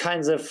these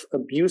kinds of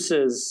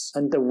abuses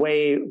and the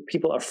way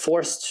people are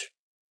forced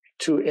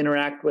to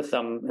interact with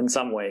them in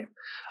some way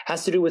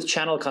has to do with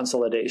channel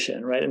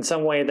consolidation, right? In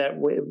some way that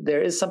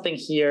there is something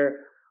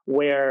here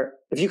where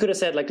if you could have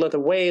said, like, look, the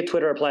way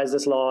Twitter applies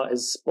this law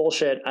is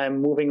bullshit,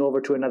 I'm moving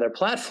over to another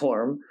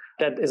platform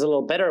that is a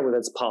little better with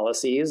its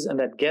policies and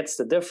that gets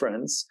the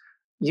difference,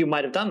 you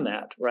might have done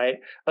that, right?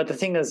 But the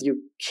thing is,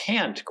 you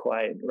can't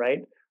quite, right?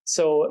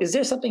 So is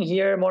there something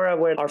here, Moira,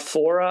 where our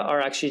fora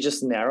are actually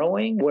just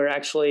narrowing, where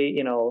actually,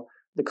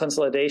 the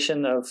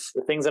consolidation of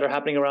the things that are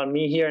happening around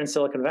me here in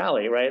Silicon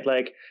Valley, right?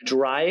 Like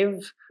drive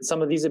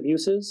some of these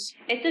abuses?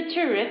 It's a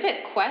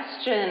terrific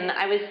question.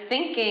 I was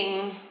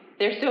thinking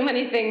there's so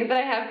many things that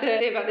I have to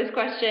say about this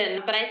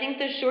question, but I think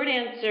the short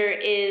answer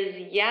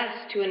is yes,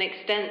 to an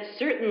extent,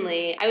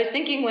 certainly. I was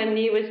thinking when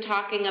Ni was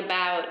talking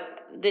about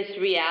this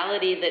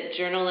reality that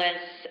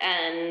journalists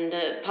and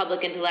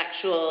public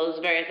intellectuals,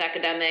 various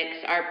academics,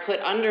 are put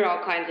under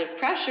all kinds of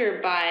pressure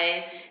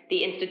by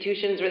the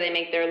institutions where they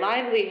make their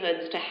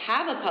livelihoods to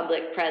have a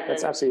public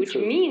presence, That's absolutely which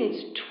true.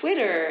 means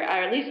Twitter,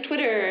 or at least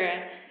Twitter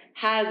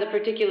has a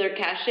particular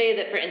cachet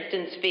that, for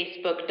instance,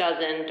 Facebook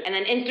doesn't. And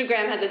then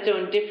Instagram has its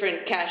own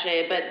different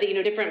cachet, but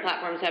different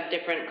platforms have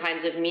different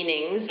kinds of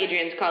meanings.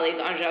 Adrian's colleague,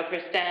 Angèle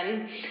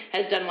Christen,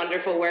 has done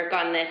wonderful work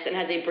on this and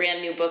has a brand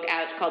new book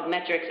out called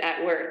Metrics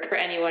at Work for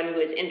anyone who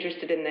is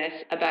interested in this,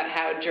 about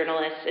how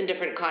journalists in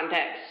different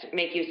contexts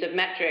make use of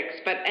metrics.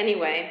 But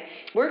anyway,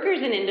 workers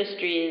in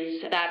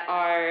industries that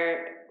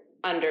are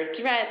under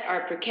threat,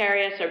 are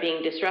precarious, are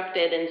being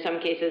disrupted, in some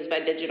cases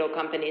by digital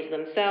companies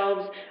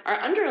themselves, are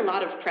under a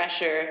lot of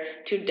pressure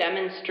to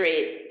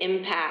demonstrate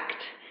impact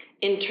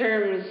in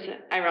terms,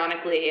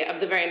 ironically,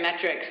 of the very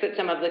metrics that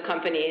some of the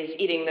companies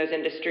eating those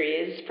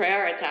industries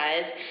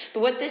prioritize. But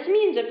what this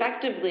means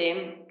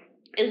effectively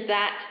is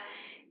that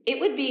it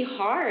would be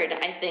hard,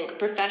 I think,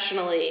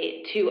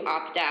 professionally to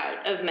opt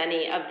out of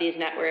many of these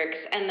networks.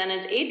 And then,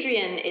 as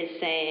Adrian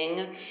is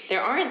saying, there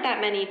aren't that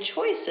many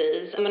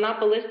choices. A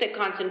monopolistic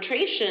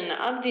concentration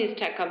of these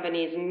tech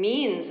companies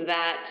means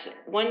that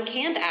one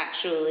can't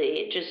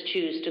actually just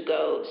choose to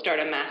go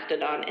start a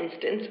Mastodon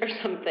instance or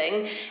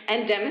something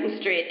and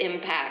demonstrate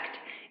impact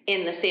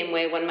in the same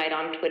way one might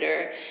on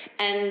Twitter.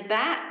 And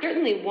that's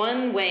certainly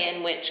one way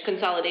in which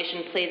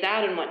consolidation plays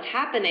out and what's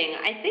happening.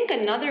 I think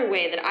another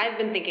way that I've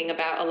been thinking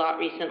about a lot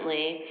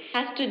recently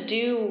has to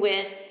do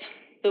with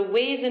the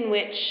ways in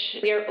which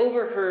we are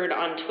overheard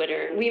on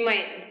Twitter. We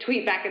might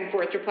tweet back and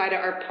forth, reply to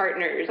our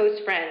partners, close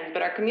friends,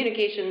 but our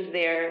communications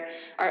there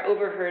are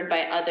overheard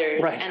by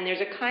others. Right. And there's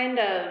a kind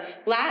of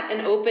flat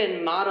and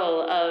open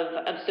model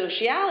of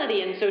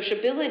sociality and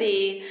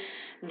sociability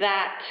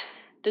that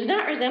does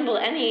not resemble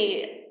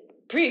any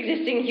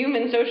pre-existing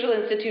human social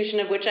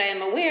institution of which I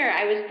am aware.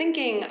 I was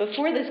thinking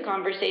before this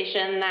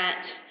conversation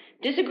that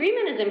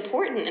disagreement is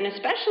important, and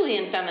especially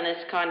in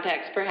feminist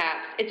contexts,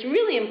 perhaps. It's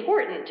really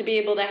important to be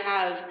able to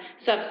have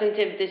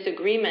substantive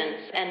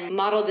disagreements and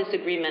model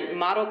disagreement,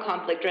 model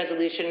conflict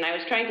resolution. And I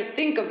was trying to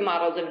think of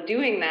models of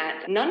doing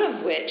that, none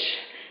of which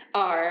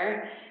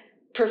are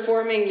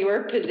performing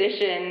your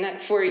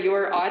position for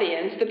your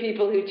audience, the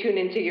people who tune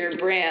into your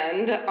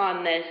brand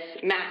on this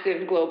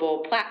massive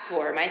global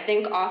platform. I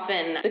think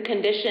often the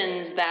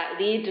conditions that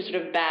lead to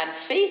sort of bad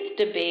faith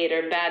debate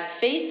or bad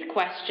faith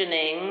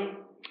questioning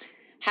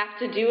have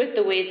to do with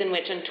the ways in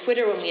which on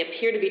Twitter, when we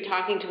appear to be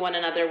talking to one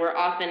another, we're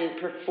often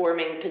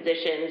performing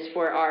positions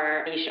for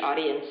our niche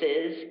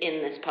audiences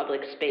in this public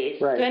space.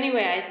 Right. So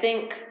anyway, I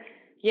think,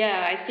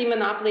 I see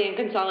monopoly and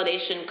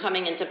consolidation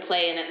coming into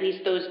play in at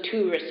least those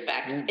two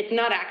respects. Yeah. It's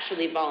not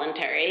actually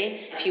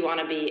voluntary. If you want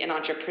to be an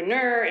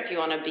entrepreneur, if you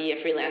want to be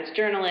a freelance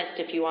journalist,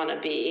 if you want to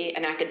be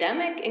an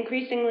academic,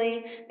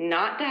 increasingly,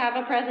 not to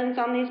have a presence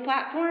on these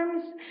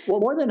platforms. Well,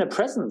 more than a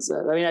presence.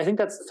 I mean, I think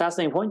that's a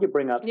fascinating point you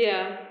bring up.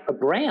 Yeah. A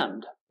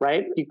brand,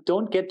 right? You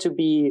don't get to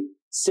be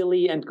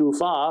silly and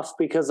goof off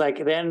because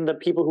then the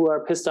people who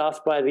are pissed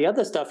off by the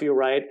other stuff you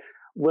write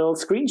will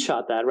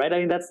screenshot that, right? I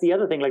mean, that's the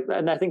other thing.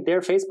 And I think their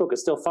Facebook is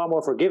still far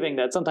more forgiving,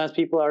 that sometimes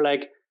people are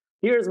like,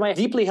 here's my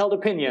deeply held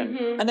opinion.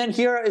 Mm-hmm. And then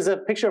here is a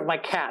picture of my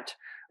cat.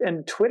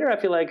 And Twitter,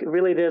 I feel like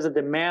really there's a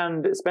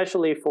demand,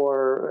 especially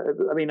for,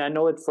 I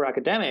know it for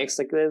academics,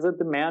 there's a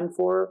demand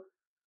for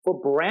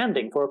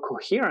branding, for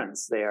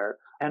coherence there.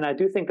 And I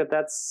do think that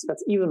that's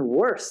even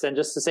worse than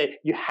just to say,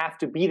 you have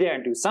to be there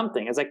and do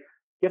something. It's like,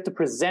 you have to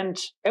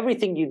present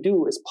everything you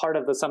do as part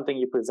of the something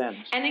you present.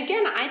 And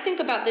again, I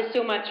think about this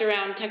so much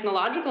around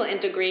technological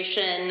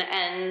integration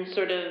and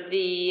sort of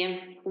the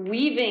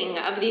weaving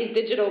of these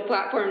digital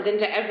platforms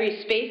into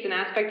every space and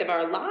aspect of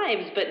our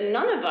lives, but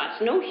none of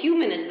us, no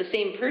human is the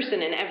same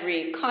person in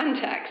every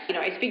context.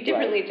 I speak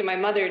differently to my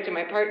mother, to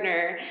my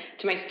partner,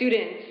 to my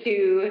students,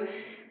 to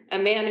a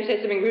man who says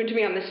something rude to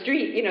me on the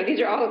street. These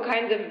are all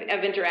kinds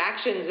of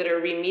interactions that are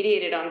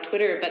remediated on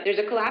Twitter, but there's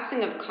a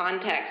collapsing of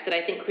context that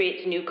I think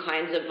creates new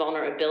kinds of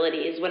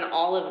vulnerabilities when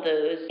all of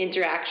those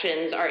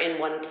interactions are in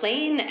one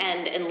plane,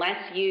 and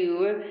unless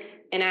you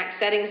enact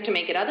settings to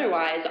make it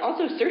otherwise,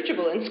 also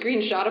searchable and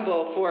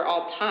screenshotable for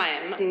all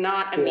time,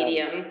 not a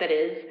medium that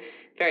is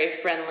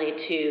very friendly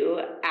to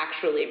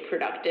actually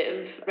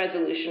productive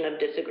resolution of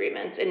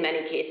disagreements in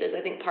many cases, I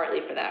think partly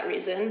for that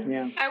reason.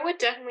 Yeah. I would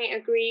definitely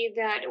agree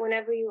that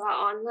whenever you are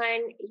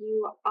online,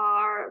 you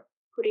are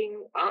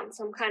putting on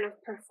some kind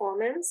of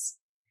performance.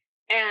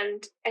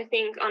 And I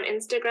think on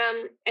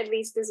Instagram, at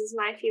least this is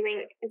my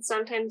feeling, it's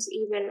sometimes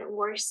even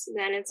worse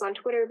than it's on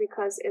Twitter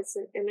because it's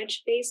an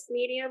image-based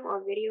medium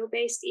or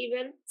video-based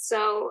even.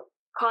 So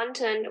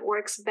content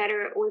works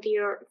better with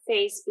your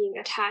face being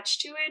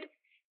attached to it.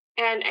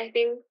 And I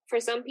think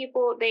for some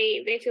people,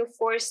 they feel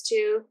forced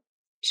to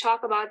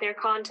talk about their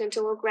content,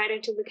 to look right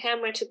into the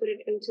camera, to put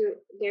it into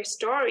their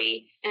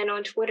story. And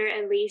on Twitter,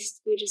 at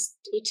least, you just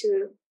need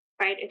to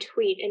write a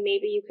tweet and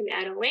maybe you can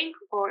add a link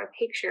or a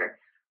picture,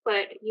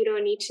 but you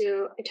don't need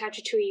to attach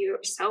it to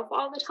yourself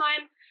all the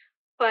time.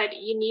 But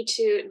you need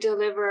to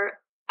deliver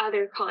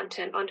other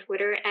content on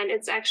Twitter. And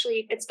it's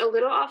a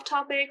little off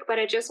topic, but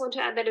I just want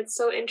to add that it's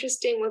so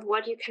interesting with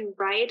what you can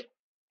write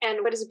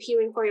and what is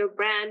appealing for your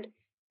brand.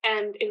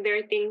 And if there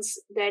are things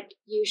that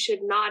you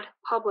should not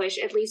publish,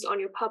 at least on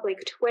your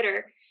public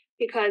Twitter,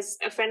 because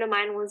a friend of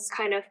mine was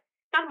kind of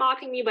not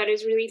mocking me, but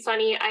it's really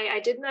funny. I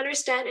didn't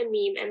understand a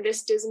meme, and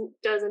this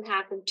doesn't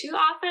happen too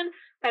often.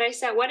 But I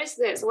said, "What is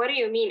this? What do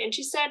you mean?" And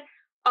she said,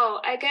 "Oh,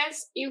 I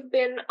guess you've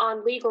been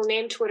on legal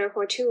name Twitter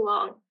for too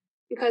long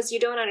because you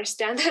don't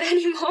understand that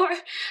anymore."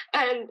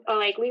 And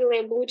like legal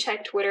name blue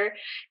check Twitter.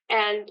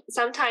 And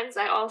sometimes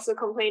I also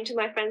complain to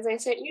my friends. And I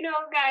said,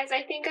 guys,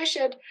 I think I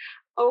should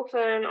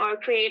open or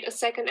create a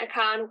second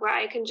account where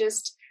I can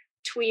just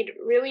tweet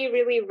really,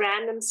 really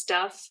random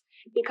stuff,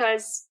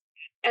 because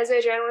as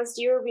a journalist,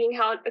 you're being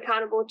held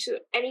accountable to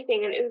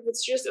anything. And if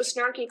it's just a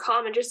snarky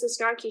comment, just a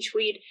snarky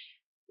tweet,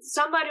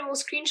 somebody will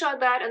screenshot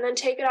that and then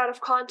take it out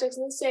of context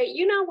and say,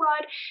 you know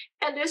what,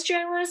 and this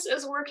journalist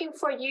is working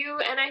for you,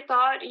 and I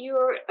thought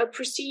you're a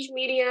prestige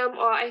medium,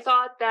 or I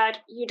thought that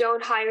you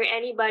don't hire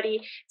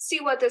anybody. See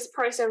what this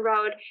person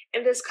wrote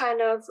in this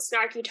kind of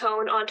snarky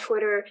tone on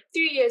Twitter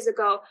 3 years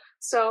ago.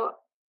 So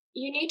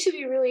you need to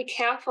be really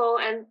careful.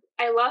 And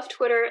I love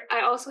Twitter.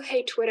 I also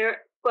hate Twitter,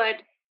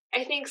 but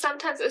I think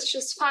sometimes it's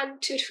just fun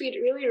to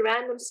tweet really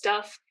random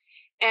stuff.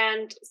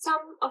 And some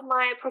of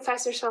my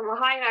professors from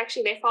Ohio,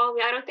 actually, they follow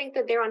me. I don't think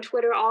that they're on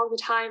Twitter all the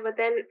time, but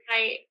then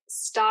I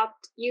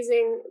stopped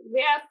using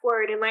the F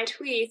word in my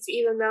tweets,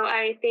 even though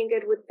I think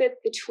it would fit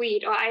the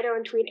tweet, or I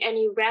don't tweet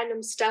any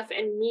random stuff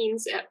and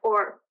memes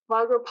or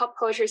vulgar pop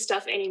culture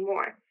stuff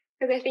anymore.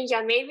 Because I think,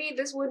 maybe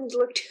this wouldn't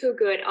look too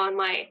good on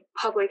my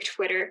public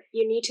Twitter.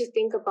 You need to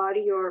think about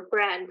your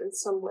brand in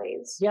some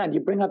ways. Yeah, and you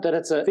bring up that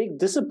it's a big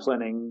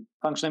disciplining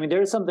function. I mean,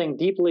 there is something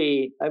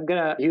deeply, I'm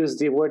going to use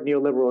the word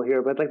neoliberal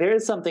here, but like there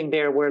is something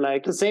there where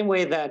like the same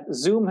way that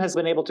Zoom has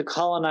been able to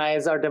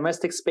colonize our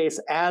domestic space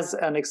as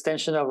an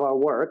extension of our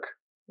work,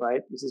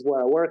 right? This is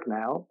where I work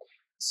now.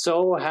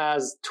 So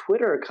has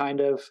Twitter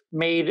kind of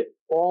made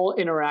all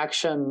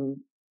interaction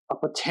a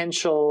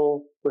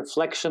potential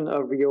reflection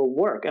of your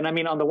work. And I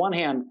mean, on the one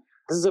hand,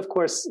 this is, of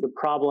course, the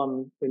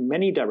problem in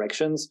many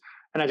directions.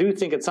 And I do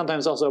think it's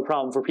sometimes also a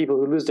problem for people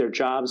who lose their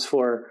jobs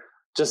for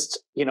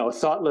just,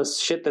 thoughtless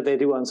shit that they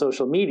do on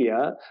social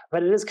media.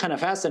 But it is kind of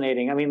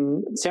fascinating. I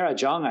mean, Sarah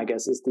Jong, I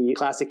guess, is the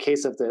classic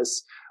case of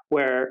this,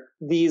 where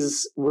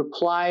these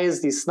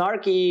replies, these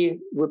snarky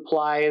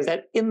replies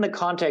that in the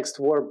context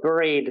were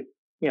buried,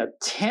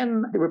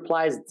 10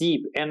 replies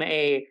deep in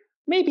a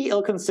maybe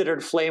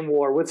ill-considered flame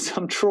war with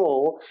some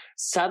troll,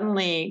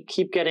 suddenly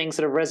keep getting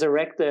sort of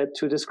resurrected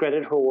to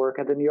discredit her work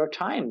at the New York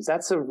Times.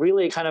 That's a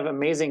really kind of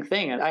amazing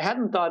thing. And I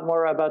hadn't thought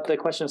more about the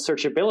question of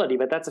searchability,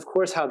 but that's of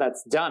course how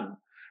that's done.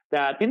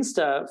 That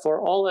Insta,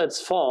 for all its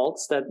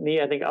faults that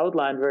Nia, I think,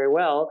 outlined very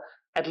well,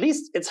 at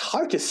least it's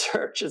hard to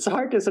search. It's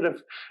hard to sort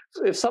of,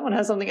 if someone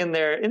has something in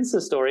their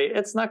Insta story,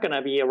 it's not going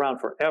to be around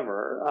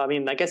forever. I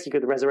mean, I guess you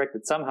could resurrect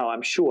it somehow,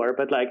 I'm sure,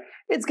 but like,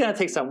 it's going to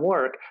take some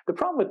work. The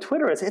problem with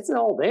Twitter is it's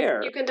all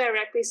there. You can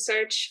directly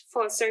search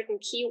for certain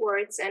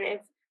keywords, and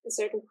if a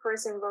certain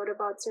person wrote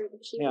about certain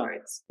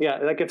keywords. Yeah,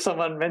 like if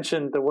someone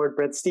mentioned the word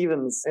Bret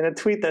Stephens in a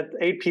tweet that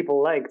 8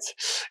 people liked,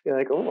 you're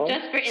like, oh, well.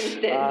 Just for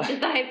instance,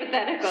 just a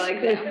hypothetical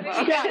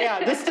example.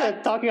 yeah, just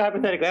talking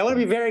hypothetically. I want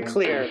to be very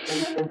clear.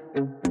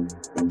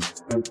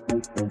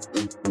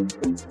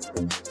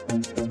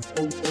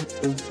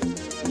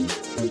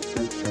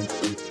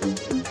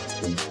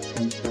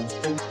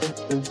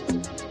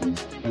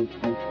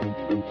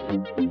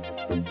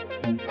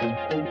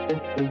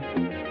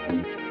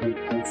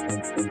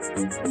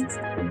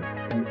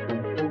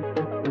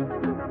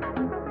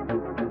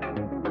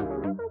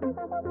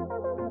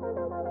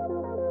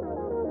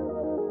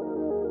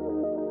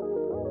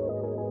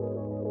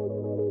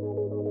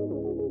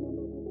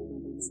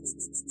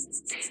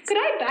 Could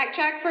I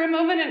backtrack for a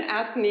moment and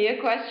ask Nia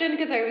a question?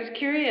 Because I was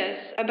curious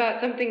about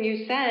something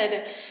you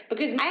said.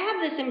 Because I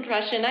have this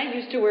impression, I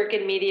used to work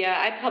in media.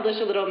 I publish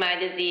a little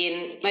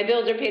magazine. My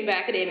bills are paid by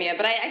academia,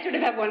 but I sort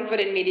of have one foot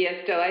in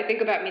media still. I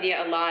think about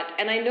media a lot.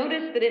 And I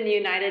noticed that in the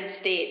United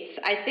States,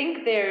 I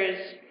think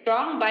there's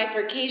strong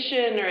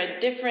bifurcation or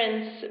a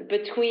difference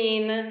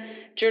between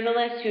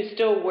journalists who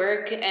still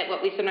work at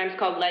what we sometimes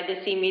call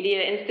legacy media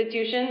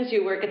institutions,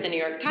 who work at the New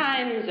York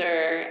Times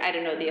or,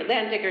 the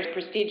Atlantic or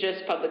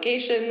prestigious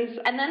publications.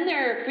 And then there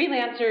are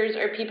freelancers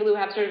or people who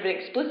have sort of an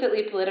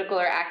explicitly political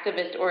or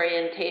activist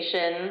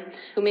orientation,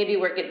 who maybe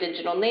work at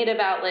digital native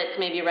outlets,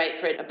 maybe write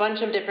for a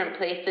bunch of different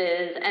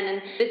places.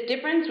 And this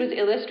difference was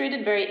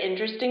illustrated very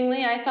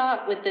interestingly, I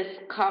thought, with this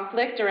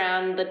conflict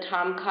around the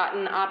Tom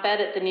Cotton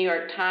op-ed at the New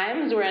York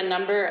Times, where a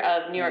number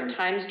of New York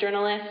Times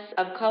journalists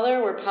of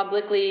color were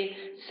publicly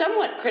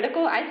somewhat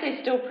critical, I'd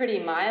say still pretty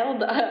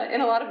mild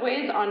in a lot of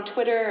ways, on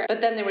Twitter.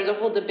 But then there was a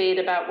whole debate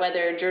about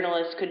whether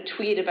journalists could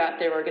tweet about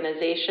their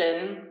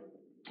organization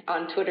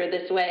on Twitter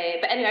this way.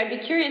 But anyway, I'd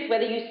be curious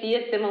whether you see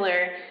a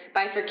similar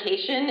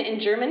bifurcation in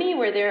Germany,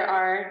 where there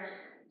are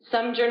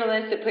some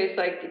journalists at places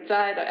like Die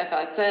Zeit or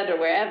FAZ or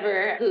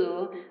wherever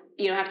who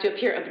have to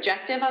appear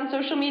objective on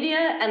social media,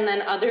 and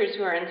then others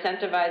who are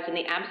incentivized in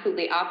the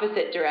absolutely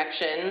opposite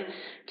direction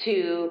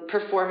to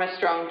perform a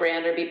strong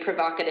brand or be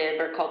provocative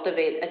or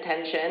cultivate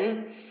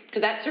attention.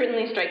 Because that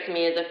certainly strikes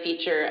me as a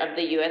feature of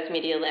the U.S.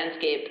 media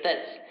landscape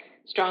that's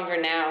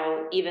stronger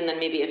now even than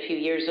maybe a few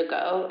years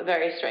ago. A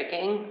very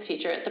striking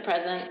feature at the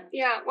present.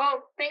 Yeah,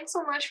 well, thanks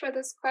so much for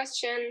this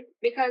question,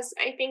 because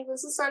I think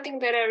this is something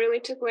that I really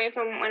took away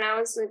from when I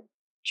was at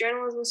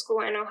journalism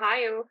school in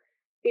Ohio,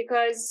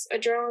 because a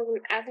journalism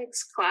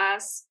ethics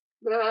class,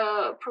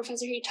 the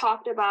professor, he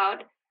talked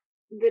about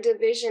the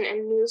division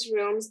in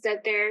newsrooms,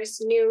 that there's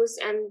news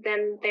and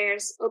then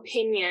there's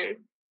opinion,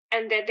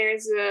 and that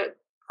there's a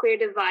clear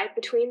divide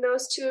between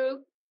those two.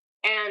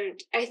 And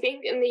I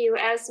think in the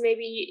US,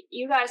 maybe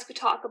you guys could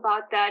talk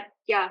about that,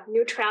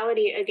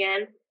 neutrality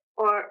again,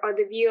 or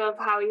the view of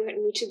how you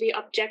need to be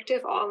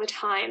objective all the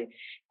time.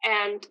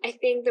 And I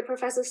think the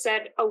professor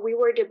said, we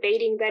were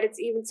debating that it's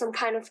even some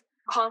kind of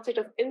conflict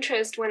of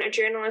interest when a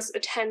journalist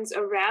attends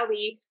a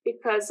rally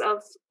because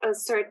of a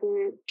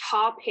certain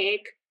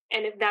topic,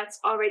 and if that's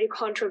already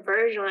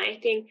controversial. And I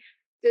think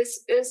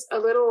this is a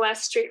little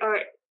less strict,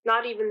 or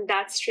not even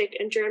that strict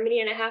in Germany,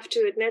 and I have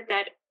to admit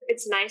that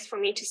it's nice for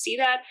me to see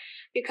that,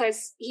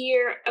 because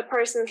here a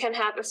person can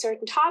have a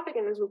certain topic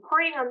and is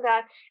reporting on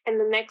that, and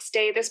the next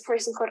day this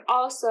person could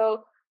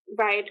also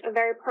write a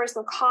very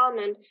personal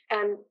comment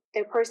and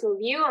their personal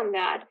view on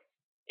that,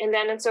 and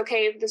then it's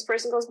okay if this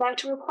person goes back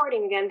to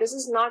reporting again. This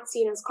is not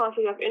seen as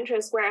conflict of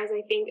interest, whereas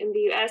I think in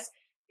the US,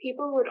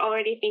 people would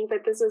already think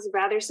that this is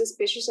rather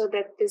suspicious, or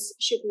that this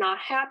should not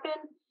happen.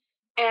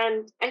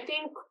 And I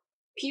think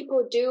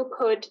people do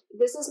put,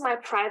 this is my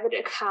private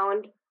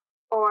account,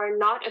 or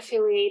not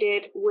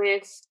affiliated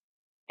with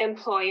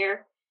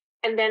employer,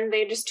 and then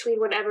they just tweet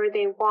whatever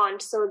they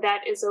want. So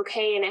that is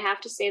okay. And I have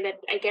to say that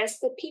I guess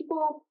the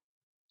people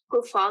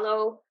who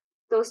follow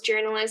those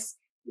journalists,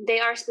 they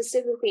are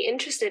specifically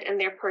interested in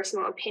their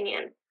personal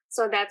opinion.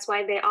 So that's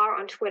why they are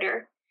on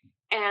Twitter.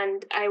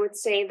 And I would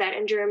say that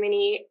in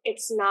Germany,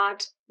 it's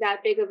not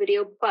that big of a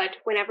deal. But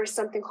whenever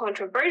something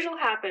controversial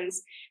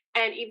happens,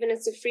 and even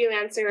as a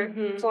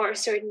freelancer for a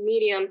certain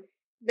medium,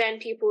 then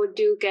people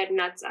do get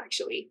nuts,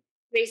 actually.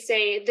 They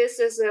say, this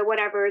is a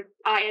whatever,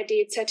 ARD,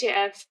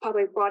 ZDF,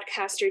 public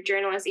broadcaster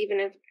journalist, even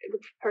if the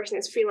person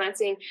is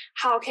freelancing,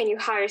 how can you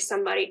hire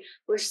somebody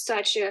with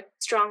such a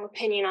strong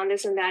opinion on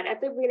this and that? At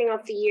the beginning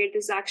of the year,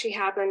 this actually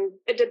happened.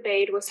 A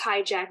debate was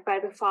hijacked by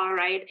the far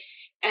right,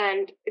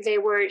 and they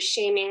were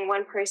shaming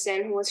one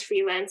person who was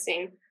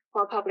freelancing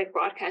for a public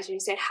broadcaster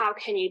and said, how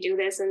can you do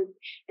this? And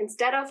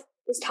instead of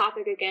this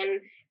topic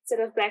again,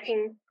 instead of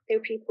backing their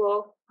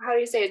people, how do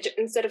you say it?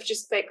 Instead of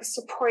just like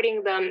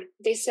supporting them,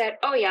 they said,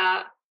 oh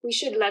yeah, we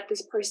should let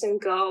this person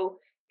go.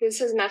 This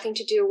has nothing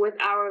to do with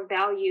our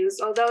values,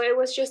 although it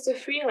was just a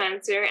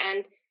freelancer,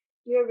 and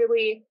you're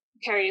really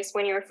precarious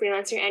when you're a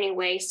freelancer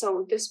anyway.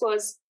 So this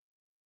was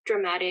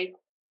dramatic.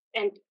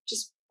 And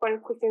just one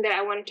quick thing that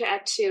I wanted to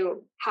add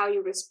to how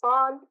you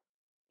respond,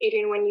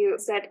 Adrian, when you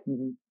said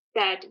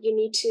that you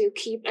need to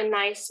keep a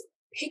nice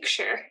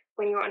picture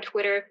when you're on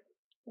Twitter.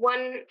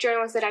 One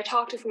journalist that I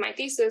talked to for my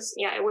thesis,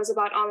 it was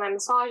about online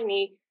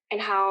misogyny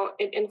and how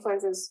it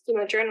influences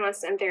female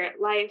journalists and their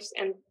lives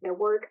and their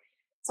work.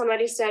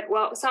 Somebody said,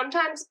 well,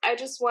 sometimes I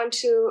just want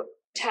to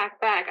attack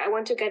back. I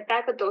want to get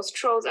back at those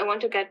trolls. I want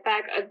to get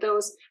back at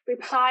those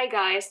reply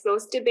guys,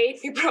 those debate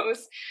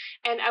pros.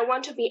 And I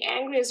want to be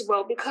angry as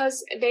well,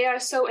 because they are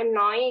so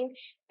annoying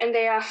and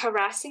they are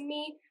harassing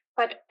me.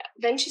 But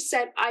then she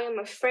said, I am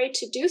afraid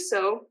to do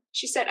so.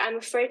 She said, I'm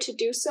afraid to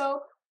do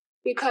so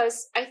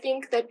because I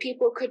think that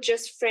people could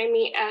just frame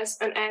me as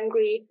an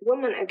angry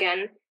woman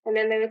again. And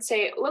then they would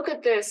say, look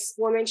at this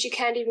woman, she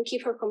can't even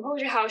keep her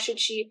composure. How should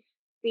she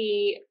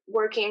be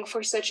working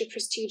for such a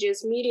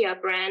prestigious media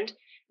brand?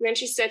 And then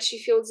she said she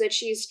feels that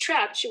she's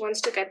trapped. She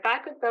wants to get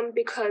back at them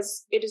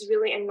because it is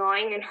really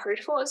annoying and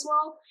hurtful as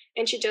well.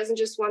 And she doesn't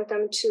just want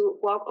them to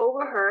walk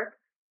over her,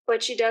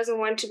 but she doesn't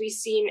want to be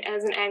seen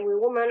as an angry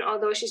woman,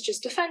 although she's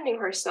just defending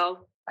herself.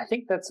 I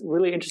think that's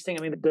really interesting.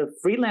 I mean, the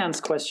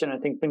freelance question, I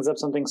think, brings up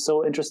something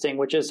so interesting,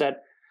 which is that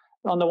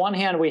on the one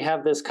hand, we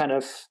have this kind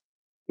of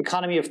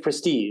economy of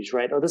prestige,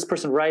 right? Or this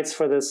person writes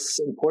for this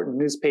important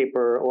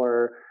newspaper,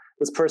 or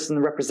this person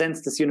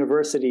represents this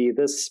university,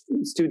 this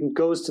student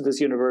goes to this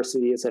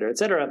university, et cetera, et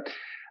cetera.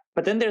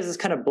 But then there's this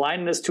kind of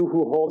blindness to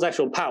who holds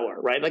actual power,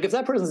 right? Like if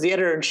that person's the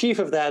editor-in-chief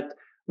of that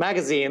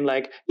magazine,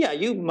 like, yeah,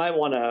 you might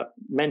want to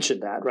mention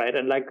that, right?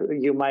 And like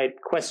you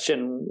might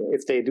question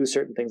if they do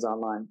certain things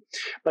online.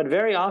 But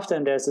very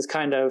often there's this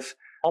kind of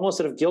almost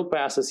sort of guilt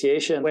by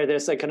association where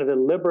there's like kind of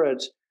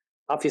deliberate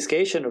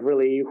obfuscation of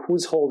really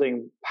who's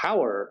holding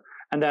power,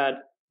 and that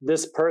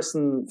this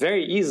person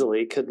very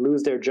easily could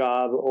lose their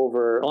job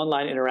over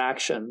online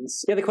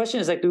interactions. Yeah, the question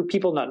is like, do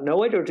people not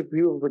know it, or do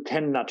people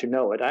pretend not to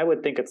know it? I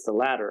would think it's the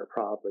latter,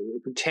 probably. You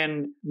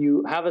pretend,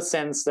 you have a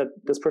sense that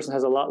this person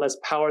has a lot less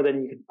power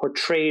than you can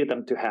portray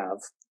them to have.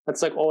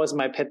 That's like always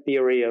my pet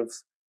theory of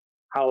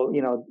how,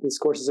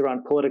 discourses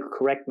around political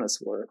correctness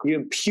work. You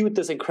impute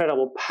this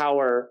incredible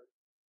power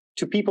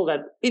to people that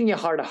in your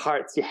heart of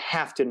hearts, you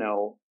have to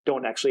know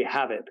don't actually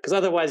have it, because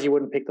otherwise you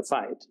wouldn't pick the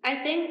fight.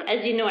 I think,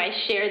 as you know, I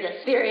share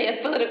this theory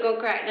of political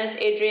correctness,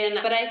 Adrian,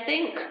 but I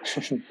think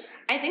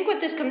I think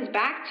what this comes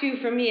back to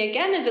for me,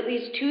 again, is at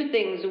least two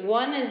things.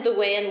 One is the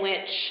way in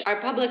which our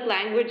public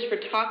language for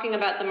talking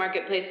about the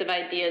marketplace of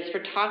ideas,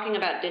 for talking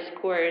about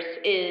discourse,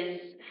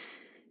 is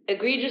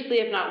egregiously,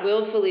 if not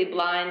willfully,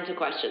 blind to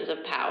questions of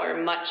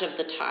power much of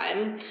the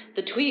time.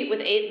 The tweet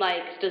with 8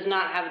 likes does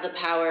not have the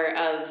power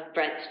of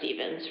Brent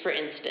Stevens, for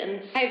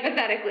instance.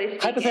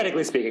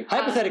 Hypothetically speaking.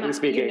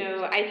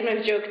 I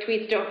sometimes joke,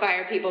 tweets don't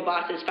fire people,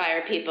 bosses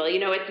fire people.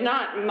 It's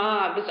not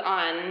mobs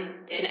on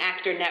an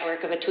actor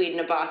network of a tweet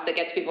and a boss that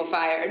gets people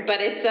fired, but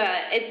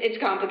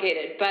it's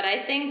complicated. But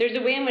I think there's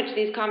a way in which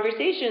these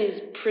conversations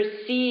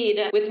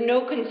proceed with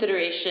no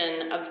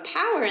consideration of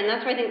power, and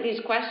that's why I think these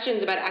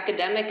questions about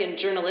academic and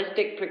journalistic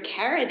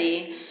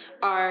precarity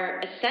are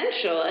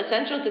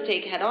essential to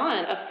take head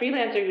on. A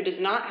freelancer who does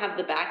not have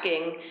the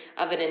backing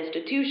of an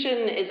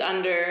institution is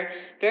under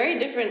very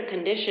different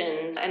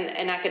conditions, and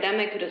an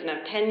academic who doesn't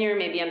have tenure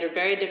may be under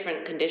very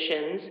different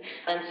conditions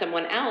than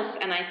someone else.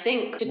 And I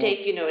think, to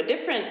take a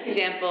different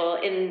example,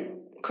 in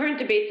current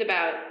debates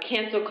about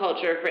cancel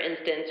culture, for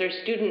instance, or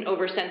student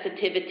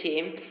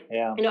oversensitivity.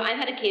 Yeah. I've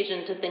had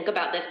occasion to think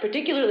about this,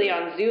 particularly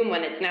on Zoom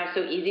when it's now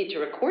so easy to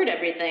record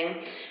everything.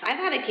 I've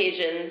had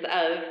occasions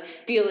of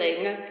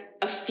feeling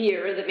a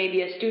fear that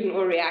maybe a student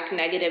will react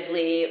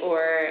negatively,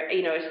 or,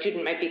 a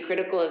student might be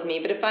critical of me.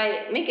 But if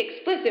I make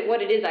explicit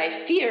what it is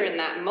I fear in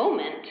that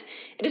moment,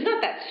 it is not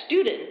that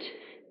student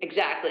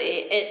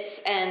exactly.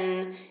 It's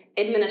an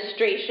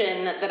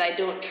administration that I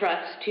don't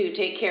trust to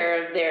take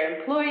care of their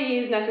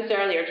employees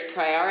necessarily, or to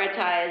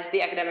prioritize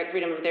the academic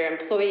freedom of their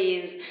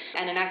employees,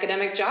 and an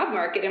academic job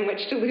market in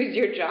which to lose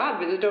your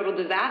job is a total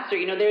disaster.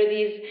 There are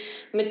these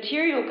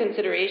material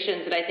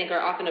considerations that I think are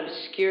often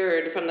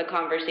obscured from the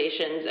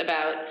conversations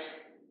about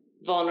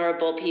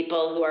vulnerable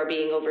people who are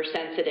being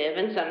oversensitive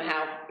and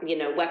somehow,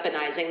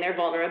 weaponizing their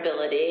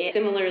vulnerability.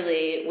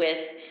 Similarly, with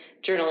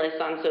journalists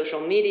on social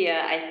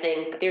media, I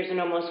think there's an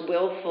almost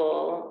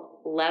willful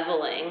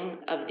leveling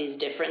of these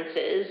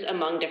differences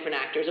among different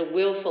actors, a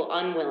willful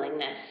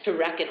unwillingness to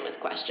reckon with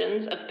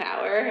questions of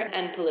power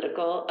and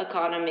political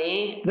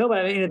economy. No,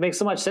 but it makes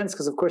so much sense,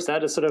 because of course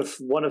that is sort of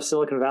one of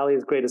Silicon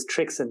Valley's greatest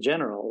tricks in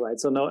general, right?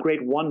 So no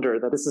great wonder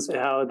that this is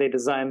how they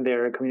designed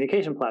their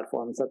communication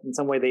platforms, that in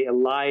some way they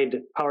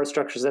allied power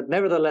structures that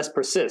nevertheless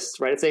persist,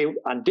 right? If they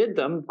undid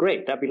them,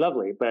 great, that'd be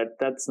lovely, but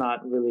that's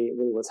not really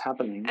what's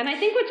happening. And I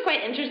think what's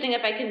quite interesting,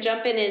 if I can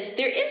jump in, is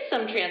there is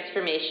some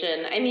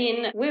transformation. I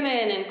mean,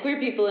 women and queer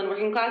people and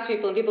working class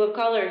people and people of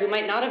color who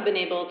might not have been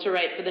able to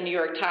write for the New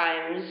York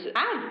Times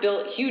have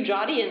built huge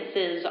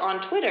audiences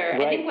on Twitter.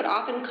 Right. I think what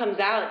often comes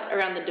out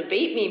around the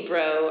debate me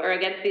bro, or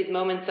against these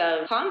moments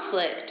of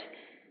conflict,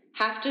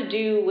 have to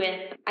do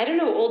with,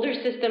 older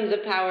systems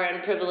of power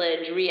and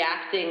privilege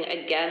reacting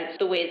against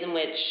the ways in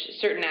which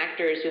certain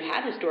actors who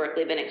had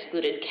historically been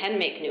excluded can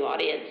make new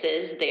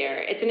audiences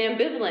there. I think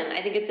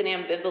it's an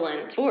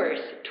ambivalent force,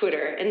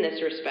 Twitter, in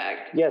this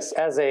respect. Yes,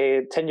 as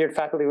a tenured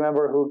faculty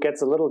member who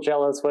gets a little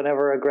jealous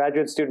whenever a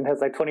graduate student has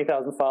like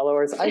 20,000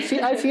 followers, I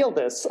feel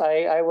this.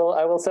 I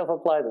will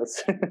self-apply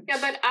this. Yeah,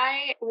 but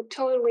I would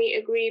totally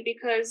agree,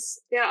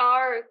 because there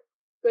are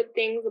good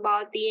things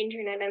about the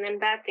internet and then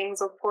bad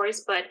things, of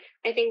course, but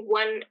I think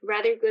one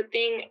rather good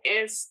thing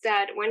is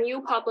that when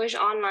you publish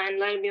online,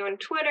 let it be on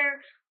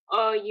Twitter,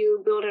 or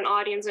you build an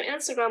audience on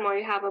Instagram, or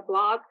you have a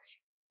blog,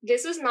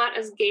 this is not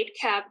as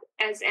gatekept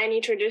as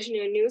any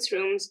traditional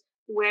newsrooms,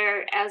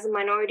 where as a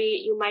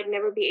minority you might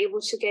never be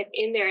able to get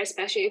in there,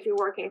 especially if you're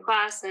working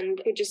class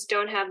and you just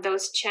don't have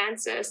those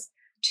chances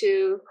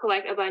to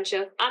collect a bunch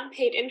of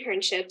unpaid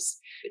internships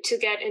to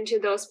get into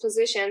those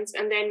positions.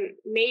 And then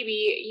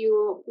maybe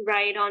you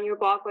write on your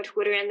blog or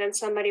Twitter, and then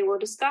somebody will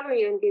discover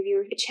you and give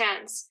you a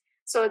chance.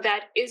 So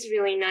that is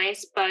really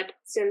nice. But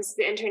since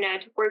the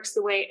internet works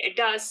the way it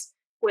does,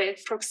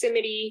 with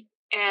proximity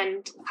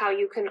and how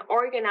you can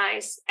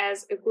organize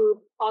as a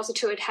group also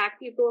to attack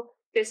people,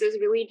 this is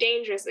really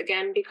dangerous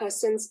again, because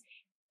since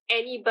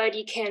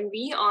anybody can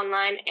be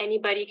online,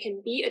 anybody can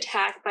be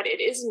attacked, but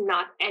it is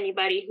not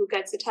anybody who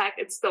gets attacked.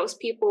 It's those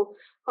people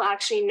who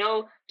actually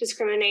know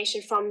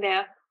discrimination from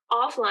their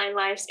offline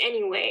lives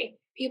anyway.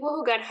 People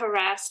who get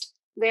harassed,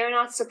 they're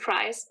not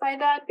surprised by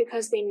that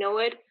because they know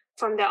it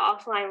from their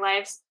offline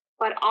lives.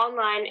 But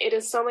online, it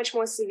is so much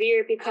more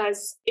severe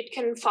because it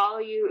can follow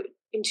you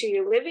into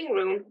your living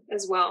room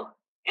as well.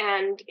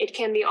 And it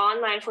can be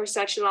online for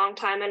such a long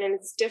time. And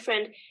it's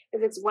different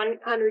if it's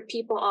 100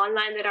 people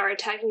online that are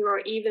attacking you, or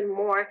even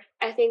more.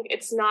 I think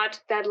it's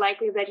not that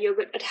likely that you'll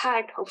get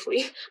attacked,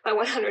 hopefully, by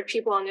 100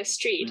 people on the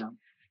street. Yeah.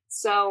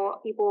 So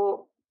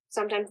people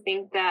sometimes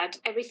think that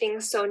everything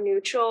is so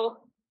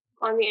neutral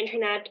on the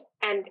internet,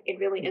 and it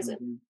really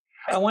isn't.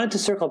 I wanted to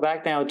circle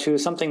back now to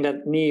something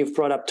that Niamh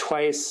brought up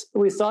twice.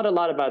 We thought a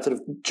lot about sort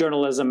of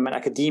journalism and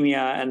academia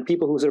and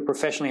people who sort of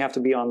professionally have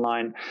to be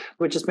online,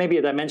 which is maybe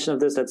a dimension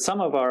of this that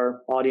some of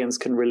our audience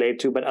can relate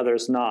to, but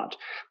others not.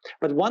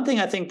 But one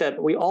thing I think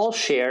that we all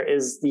share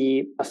is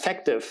the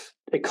affective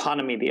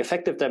economy, the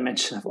affective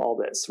dimension of all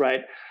this,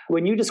 right?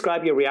 When you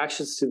describe your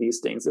reactions to these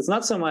things, it's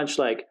not so much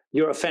like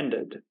you're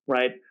offended,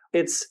 right?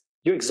 It's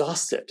you're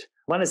exhausted.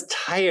 one is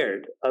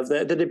tired of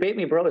the debate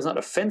me bro is not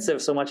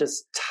offensive so much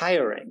as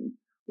tiring,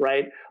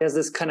 right? There's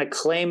this kind of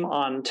claim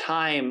on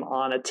time,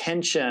 on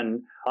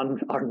attention, on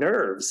our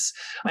nerves.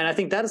 And I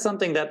think that is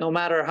something that no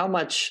matter how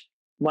much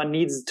one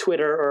needs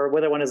Twitter or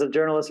whether one is a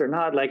journalist or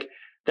not, like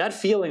that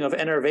feeling of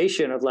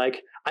enervation of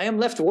like, I am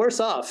left worse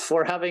off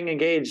for having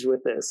engaged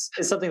with this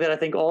is something that I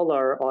think all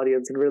our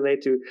audience can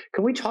relate to.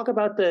 Can we talk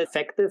about the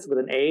effective with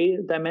an A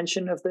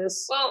dimension of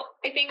this? Well,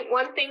 I think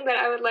one thing that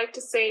I would like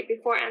to say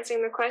before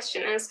answering the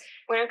question is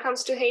when it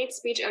comes to hate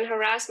speech and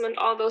harassment,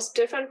 all those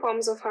different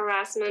forms of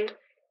harassment,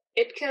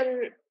 it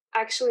can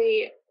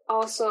actually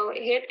also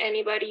hit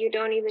anybody. You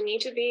don't even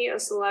need to be a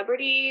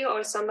celebrity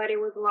or somebody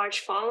with a large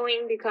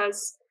following,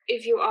 because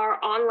if you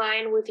are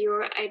online with your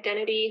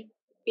identity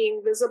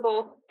being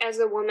visible as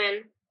a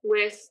woman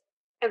with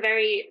a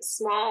very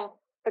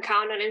small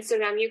account on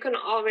Instagram, you can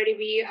already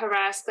be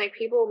harassed. Like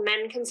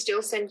men can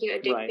still send you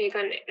a dick pic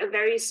on a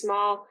very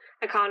small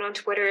account on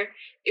Twitter.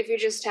 If you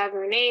just have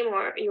your name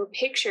or your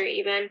picture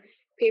even,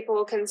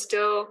 people can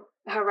still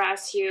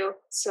harass you.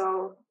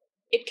 So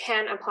it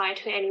can apply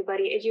to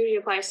anybody. It usually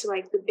applies to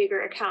like the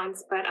bigger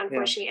accounts, but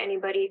unfortunately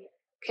anybody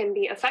can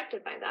be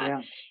affected by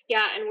that.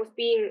 Yeah, and with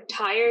being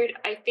tired,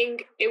 I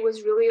think it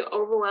was really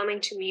overwhelming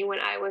to me when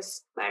I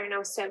was,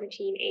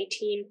 17,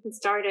 18, and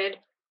started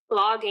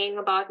blogging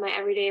about my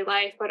everyday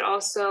life, but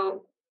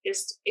also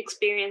just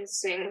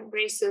experiencing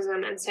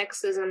racism and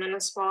sexism in a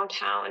small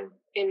town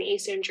in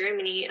Eastern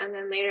Germany, and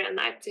then later in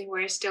Leipzig,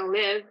 where I still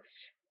live,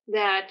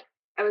 that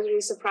I was really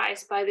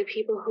surprised by the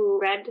people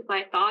who read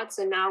my thoughts,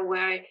 and now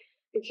where I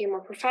became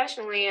more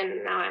professionally,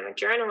 and now I'm a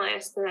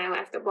journalist, and I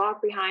left the blog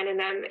behind,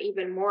 and I'm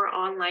even more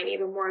online,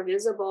 even more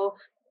visible,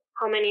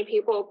 how many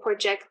people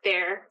project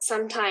their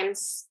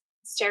sometimes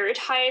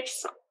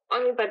stereotypes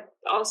on me, but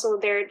also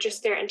their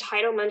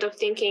entitlement of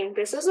thinking,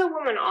 this is a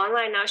woman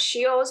online now,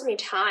 she owes me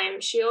time,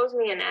 she owes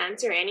me an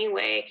answer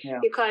anyway,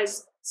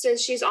 because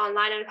since she's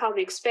online in a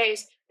public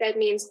space, that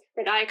means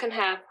that I can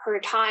have her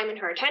time and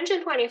her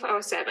attention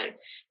 24/7.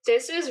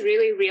 This is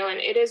really real, and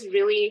it is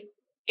really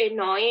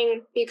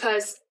annoying,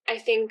 because I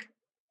think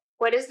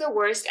what is the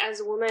worst as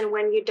a woman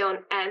when you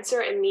don't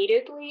answer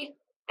immediately?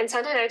 And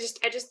sometimes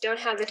I just don't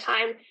have the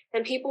time,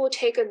 and people will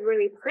take it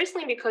really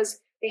personally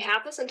because they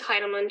have this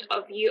entitlement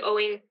of you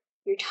owing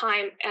your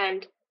time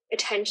and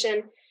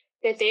attention,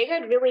 that they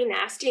get really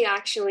nasty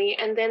actually,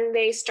 and then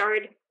they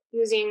start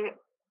using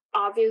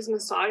obvious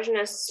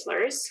misogynist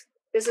slurs.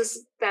 This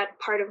is that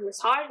part of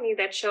misogyny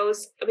that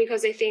shows,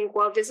 because they think,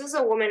 well, this is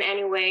a woman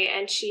anyway,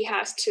 and she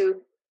has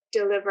to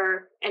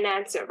deliver an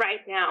answer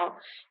right now.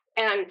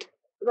 And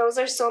those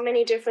are so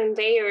many different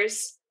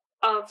layers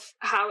of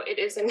how it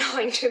is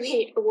annoying to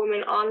be a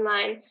woman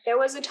online. There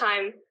was a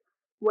time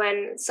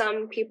when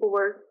some people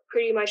were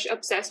pretty much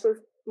obsessed with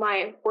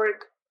my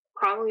work,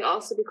 probably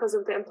also because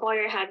of the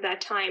employer I had that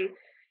time,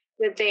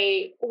 that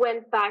they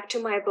went back to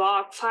my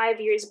blog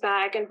 5 years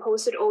back and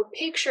posted old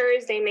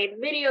pictures. They made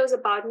videos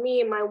about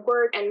me and my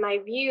work and my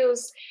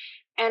views.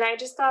 And I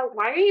just thought,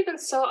 why are you even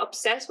so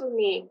obsessed with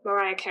me,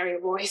 Mariah Carey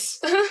voice?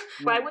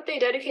 Why would they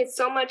dedicate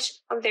so much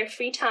of their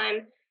free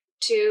time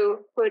to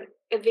put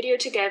a video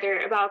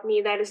together about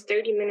me that is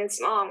 30 minutes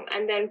long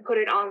and then put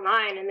it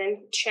online and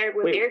then share it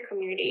with their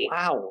community?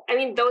 Wow. I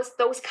mean,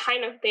 those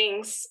kind of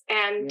things.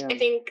 And I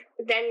think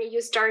then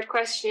you start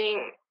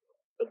questioning,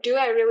 do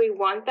I really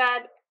want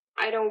that?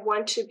 I don't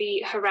want to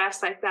be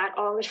harassed like that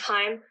all the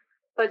time.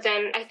 But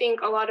then I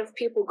think a lot of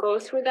people go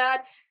through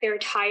that. They're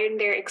tired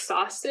and they're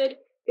exhausted,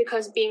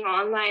 because being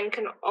online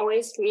can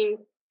always mean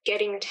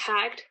getting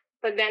attacked.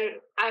 But then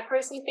I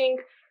personally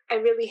think I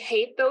really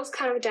hate those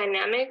kind of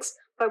dynamics,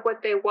 but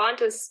what they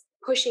want is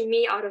pushing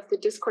me out of the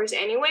discourse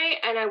anyway,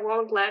 and I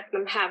won't let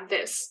them have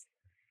this.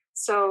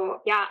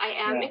 So yeah, I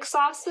am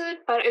exhausted,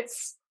 but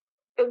it's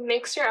a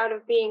mixture out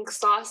of being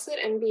exhausted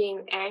and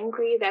being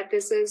angry that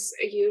this is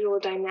a usual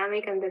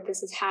dynamic and that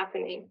this is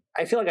happening.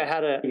 I feel like I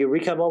had a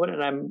eureka moment,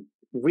 and I'm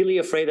really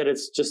afraid that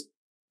it's just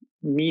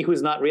me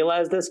who's not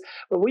realized this.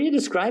 But what you're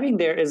describing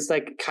there is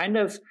like kind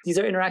of, these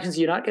are interactions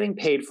you're not getting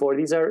paid for.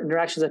 These are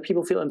interactions that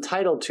people feel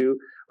entitled to,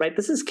 right?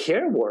 This is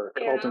care work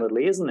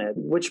ultimately, isn't it?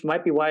 Which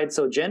might be why it's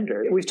so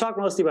gendered. We've talked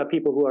mostly about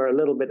people who are a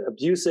little bit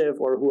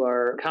abusive or who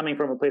are coming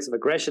from a place of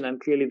aggression,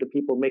 and clearly the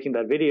people making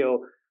that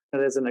video,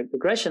 there's an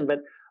aggression, but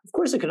of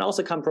course it can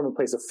also come from a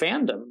place of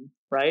fandom,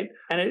 right?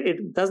 And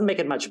it doesn't make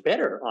it much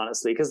better,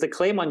 honestly, because the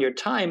claim on your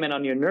time and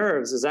on your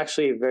nerves is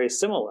actually very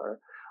similar.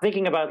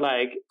 Thinking about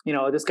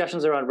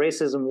discussions around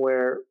racism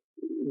where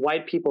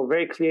white people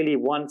very clearly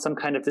want some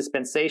kind of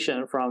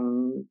dispensation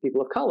from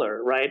people of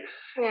color, right?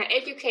 Yeah,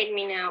 educate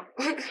me now.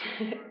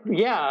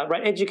 Yeah,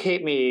 right.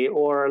 Educate me,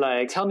 or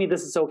like tell me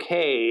this is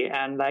okay,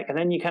 and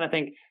then you kind of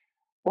think,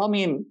 well, I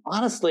mean,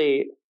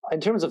 honestly, in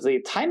terms of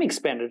the time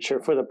expenditure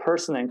for the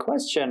person in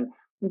question,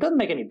 it doesn't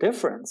make any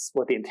difference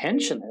what the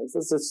intention is.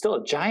 It's still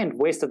a giant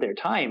waste of their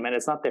time, and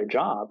it's not their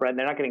job, right?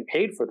 They're not getting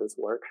paid for this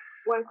work.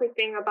 One quick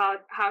thing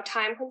about how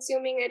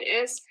time-consuming it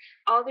is.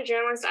 All the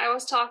journalists I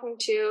was talking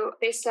to,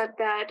 they said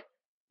that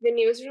the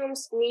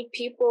newsrooms need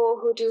people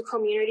who do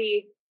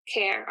community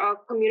care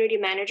of community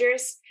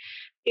managers,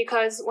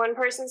 because one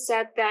person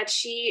said that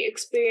she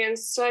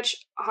experienced such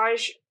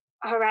harsh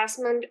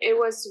harassment. It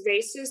was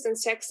racist and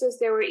sexist.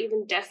 There were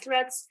even death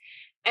threats.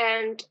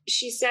 And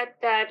she said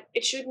that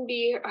it shouldn't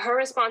be her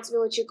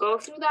responsibility to go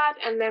through that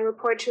and then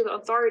report to the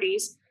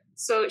authorities.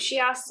 So she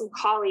asked some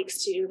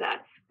colleagues to do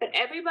that. But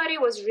everybody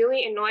was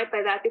really annoyed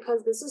by that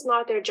because this is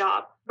not their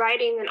job.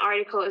 Writing an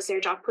article is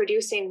their job.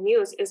 Producing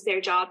news is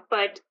their job.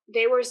 But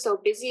they were so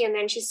busy. And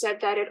then she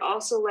said that it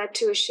also led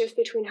to a shift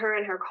between her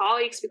and her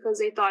colleagues because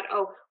they thought,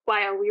 oh,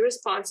 why are we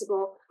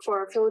responsible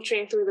for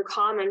filtering through the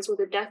comments with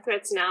the death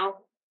threats now?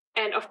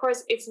 And of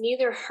course, it's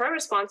neither her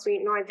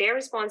responsibility nor their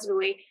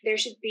responsibility. There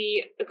should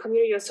be a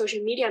community of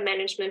social media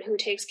management who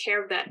takes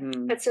care of that.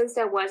 But since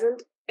there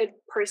wasn't a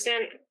person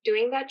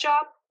doing that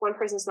job, one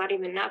person's not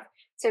even enough.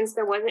 Since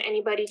there wasn't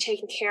anybody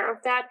taking care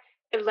of that,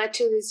 it led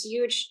to this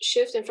huge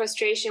shift in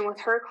frustration with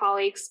her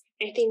colleagues.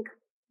 I think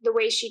the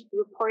way she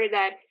reported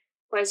that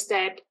was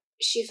that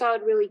she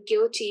felt really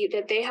guilty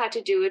that they had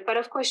to do it. But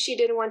of course, she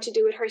didn't want to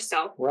do it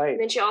herself. Right. And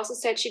then she also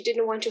said she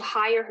didn't want to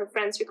hire her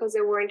friends because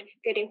they weren't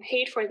getting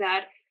paid for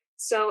that.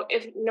 So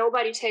if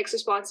nobody takes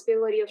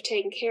responsibility of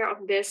taking care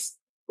of this,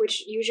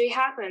 which usually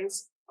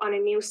happens on a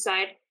news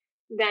site,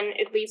 then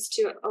it leads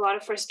to a lot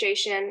of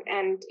frustration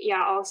and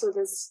also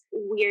this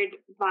weird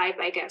vibe,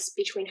 I guess,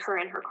 between her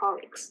and her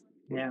colleagues.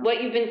 Yeah.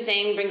 What you've been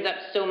saying brings up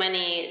so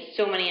many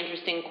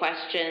interesting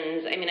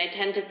questions. I mean, I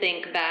tend to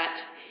think that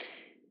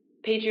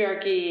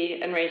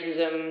patriarchy and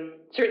racism,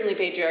 certainly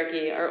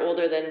patriarchy, are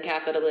older than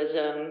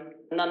capitalism.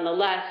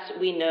 Nonetheless,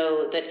 we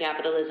know that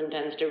capitalism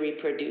tends to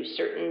reproduce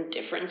certain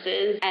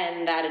differences,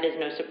 and that it is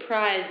no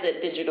surprise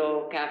that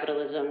digital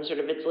capitalism, sort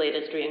of its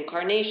latest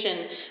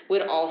reincarnation,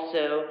 would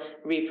also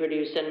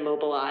reproduce and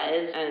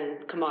mobilize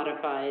and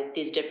commodify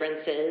these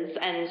differences.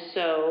 And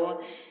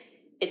so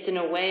it's in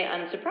a way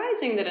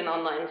unsurprising that in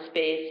online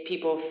space,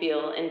 people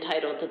feel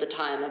entitled to the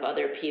time of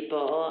other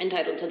people,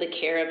 entitled to the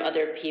care of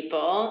other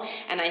people.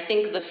 And I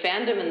think the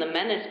fandom and the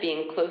menace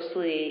being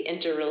closely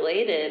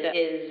interrelated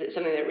is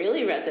something that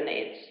really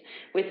resonates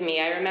with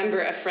me. I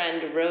remember a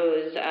friend,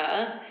 Rose,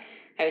 I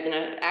was in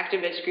an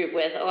activist group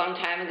with a long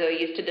time ago,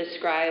 used to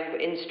describe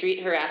in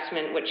street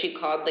harassment what she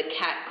called the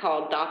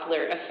cat-called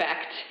Doppler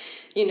effect.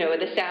 You know,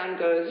 the sound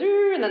goes,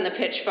 and then the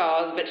pitch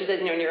falls. But she says,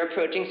 when you're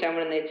approaching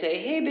someone and they'd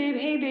say, hey, babe,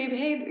 hey, babe,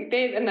 hey,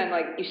 babe, and then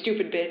you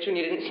stupid bitch when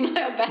you didn't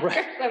smile back or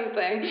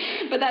something.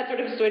 But that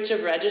sort of switch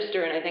of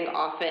register, and I think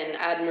often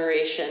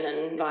admiration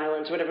and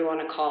violence, whatever you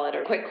want to call it,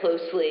 are quite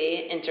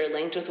closely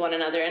interlinked with one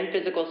another in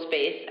physical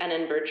space and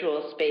in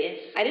virtual space.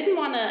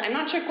 I'm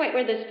not sure quite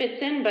where this fits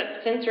in,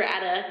 but since we're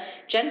at a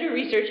Gender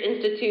Research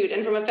Institute,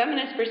 and from a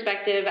feminist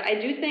perspective, I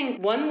do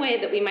think one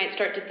way that we might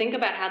start to think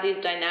about how these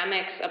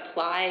dynamics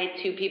apply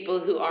to people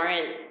who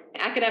aren't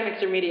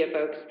academics or media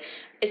folks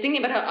is thinking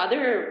about how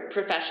other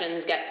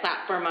professions get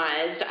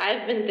platformized.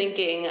 I've been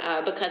thinking,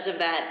 because of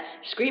that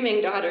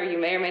screaming daughter you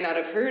may or may not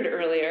have heard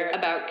earlier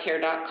about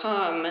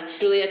care.com,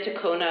 Julia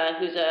Tacona,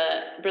 who's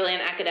a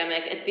brilliant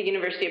academic at the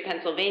University of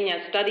Pennsylvania,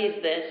 studies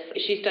this.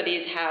 She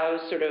studies how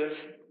sort of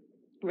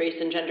race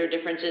and gender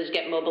differences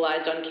get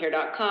mobilized on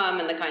care.com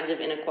and the kinds of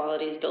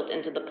inequalities built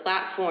into the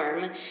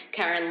platform.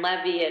 Karen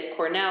Levy at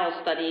Cornell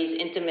studies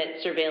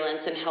intimate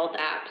surveillance and health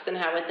apps and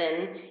how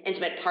within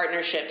intimate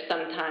partnerships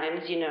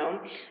sometimes,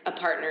 a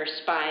partner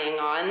spying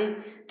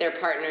on their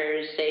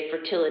partner's, say,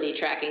 fertility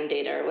tracking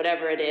data or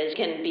whatever it is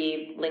can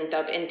be linked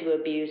up into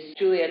abuse.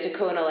 Julia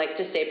Tacona likes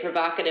to say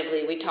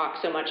provocatively, we talk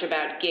so much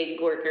about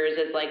gig workers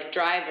as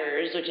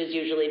drivers, which is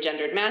usually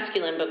gendered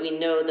masculine, but we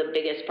know the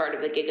biggest part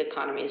of the gig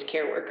economy is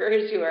care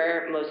workers, who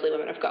are mostly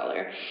women of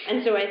color.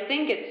 And so I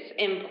think it's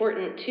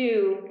important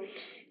to,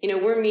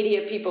 we're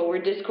media people,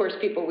 we're discourse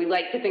people, we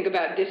like to think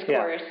about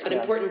discourse, but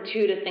important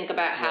too to think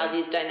about how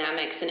these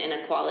dynamics and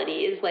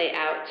inequalities play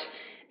out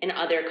in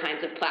other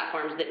kinds of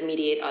platforms that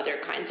mediate other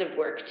kinds of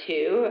work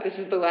too. This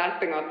is the last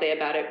thing I'll say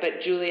about it,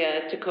 but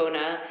Julia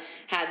Tacona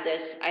had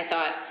this, I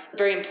thought,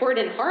 very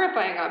important,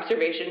 horrifying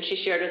observation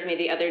she shared with me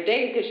the other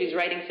day because she's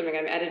writing something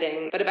I'm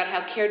editing, but about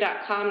how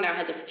care.com now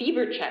has a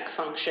fever check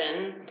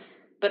function,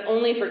 but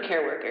only for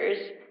care workers.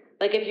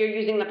 If you're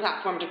using the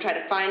platform to try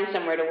to find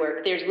somewhere to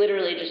work, there's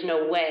literally just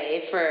no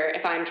way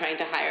if I'm trying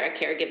to hire a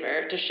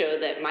caregiver to show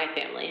that my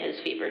family has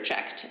fever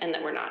checked and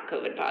that we're not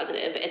COVID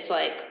positive. It's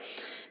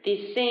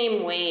these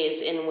same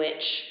ways in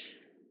which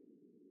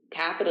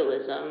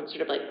capitalism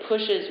sort of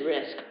pushes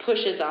risk,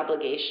 pushes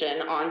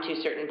obligation onto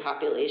certain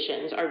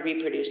populations are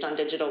reproduced on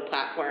digital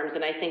platforms.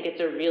 And I think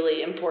it's a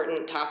really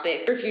important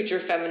topic for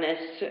future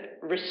feminist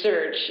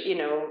research,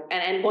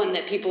 and one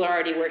that people are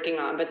already working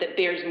on, but that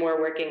bears more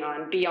working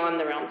on beyond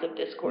the realms of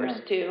discourse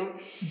too.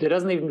 There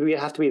doesn't even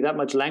have to be that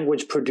much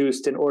language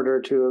produced in order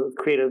to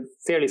create a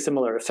fairly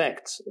similar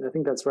effect. I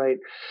think that's right.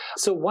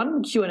 So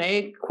one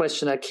Q&A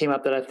question that came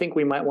up that I think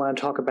we might want to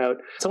talk about,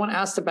 someone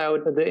asked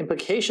about the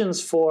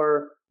implications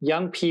for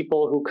young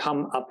people who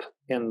come up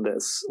in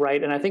this,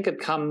 right? And I think it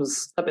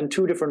comes up in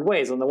two different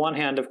ways. On the one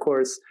hand, of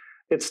course,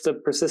 it's the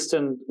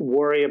persistent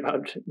worry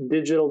about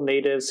digital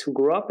natives who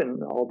grew up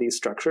in all these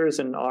structures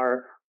and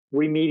are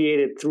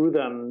remediated through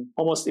them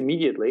almost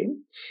immediately.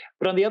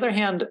 But on the other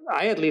hand,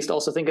 I at least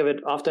also think of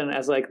it often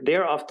as like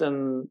they're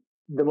often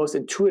the most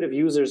intuitive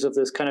users of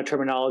this kind of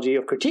terminology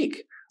of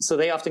critique. So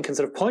they often can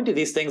sort of point to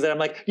these things that I'm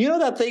like, you know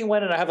that thing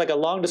when, and I have like a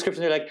long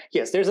description. They're like,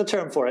 yes, there's a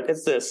term for it.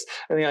 It's this.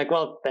 And they're like,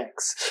 well,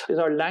 thanks. Is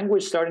our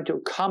language starting to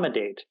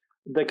accommodate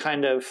the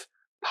kind of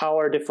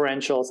power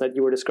differentials that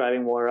you were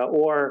describing, Moira,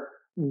 or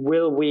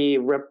will we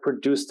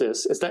reproduce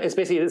this? It's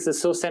basically, this is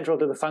so central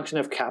to the function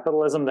of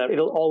capitalism that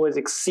it'll always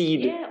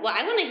exceed. Yeah, well,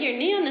 I want to hear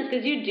Nee on this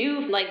because you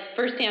do like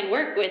firsthand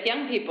work with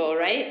young people,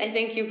 right? I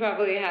think you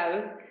probably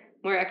have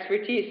more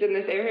expertise in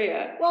this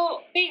area.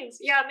 Well, thanks.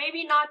 Yeah,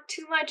 maybe not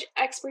too much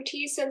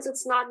expertise since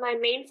it's not my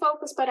main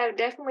focus, but I've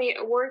definitely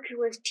worked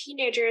with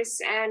teenagers,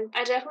 and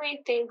I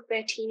definitely think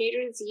that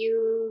teenagers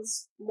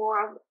use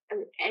more of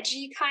an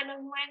edgy kind of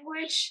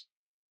language.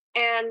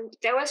 And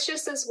there was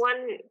just this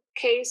one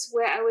case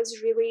where I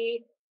was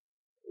really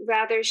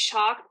rather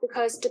shocked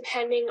because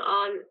depending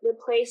on the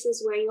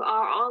places where you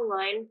are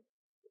online,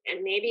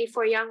 and maybe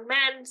for young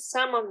men,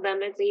 some of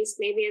them at least,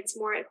 maybe it's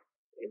more, if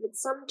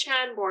it's some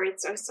chat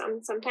boards or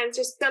sometimes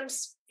there's some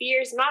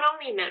spheres, not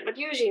only men, but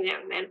usually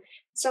young men,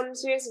 some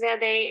spheres where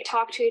they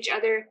talk to each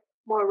other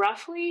more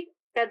roughly,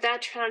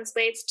 that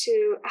translates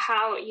to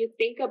how you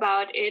think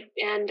about it.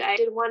 And I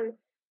did one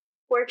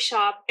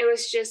workshop. It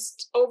was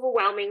just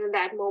overwhelming in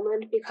that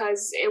moment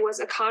because it was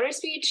a counter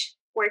speech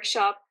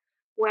workshop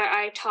where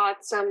I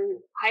taught some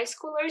high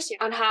schoolers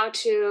on how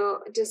to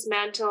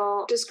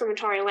dismantle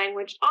discriminatory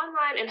language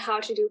online and how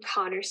to do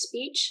counter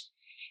speech.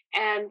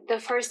 And the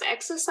first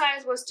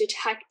exercise was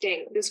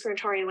detecting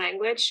discriminatory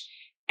language,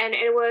 and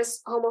it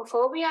was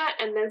homophobia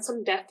and then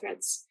some death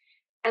threats.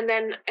 And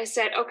then I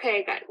said,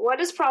 okay, guys, what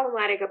is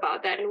problematic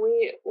about that? And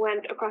we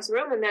went across the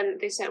room, and then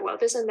they said, well,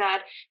 this and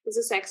that, this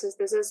is sexist,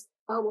 this is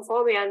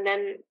homophobia. And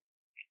then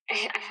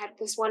I had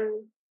this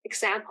one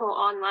example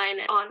online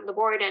on the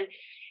board, and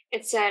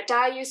it said,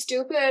 die, you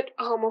stupid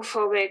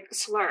homophobic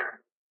slur.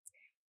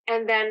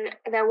 And then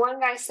that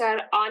one guy said,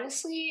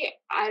 honestly,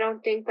 I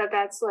don't think that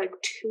that's like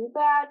too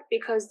bad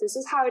because this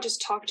is how I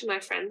just talk to my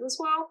friends as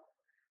well.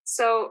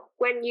 So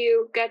when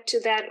you get to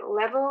that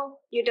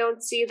level, you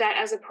don't see that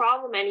as a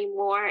problem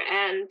anymore.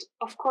 And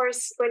of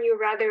course, when you're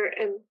rather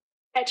an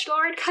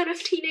edgelord kind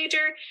of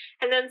teenager,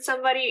 and then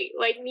somebody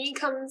like me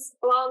comes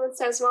along and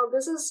says, well,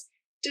 this is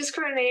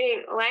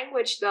discriminating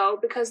language though,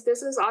 because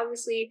this is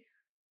obviously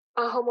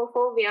a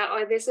homophobia,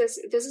 or this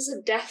is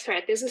a death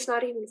threat. This is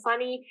not even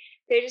funny.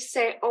 They just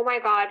say, oh my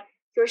God,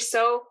 you're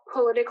so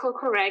political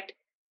correct.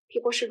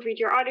 People should read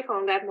your article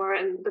on that more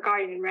in The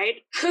Guardian, right?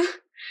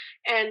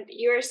 And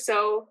you're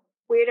so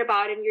weird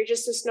about it. And you're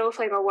just a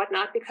snowflake or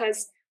whatnot,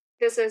 because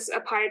this is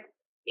a part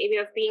maybe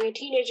of being a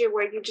teenager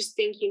where you just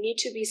think you need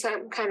to be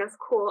some kind of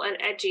cool and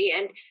edgy,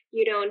 and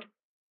you don't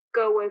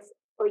go with,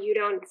 or you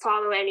don't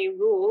follow any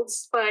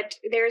rules. But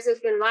there's a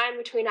thin line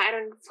between I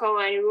don't follow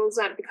any rules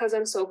not because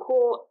I'm so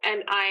cool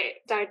and I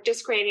start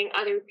discrediting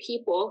other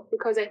people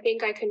because I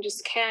think I can,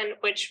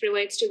 which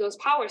relates to those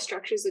power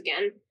structures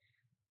again.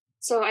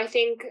 So I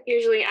think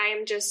usually I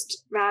am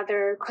just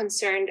rather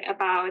concerned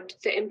about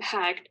the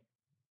impact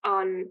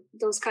on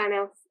those kind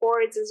of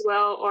boards as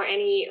well, or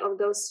any of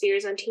those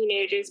spheres on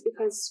teenagers,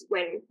 because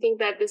when you think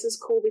that this is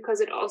cool because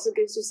it also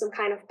gives you some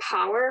kind of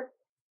power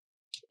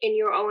in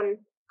your own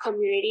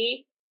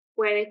community,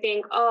 where they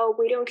think, oh,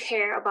 we don't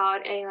care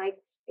about any like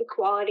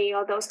equality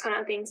or those kind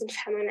of things and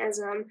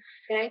feminism.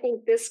 And I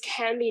think this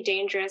can be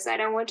dangerous. I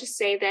don't want to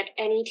say that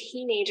any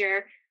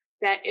teenager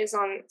that is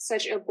on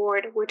such a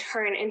board would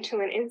turn into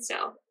an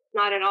incel.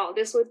 Not at all.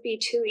 This would be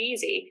too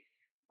easy.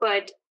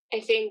 But I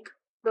think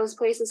those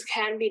places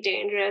can be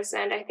dangerous.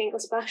 And I think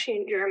especially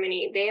in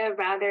Germany, they are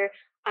rather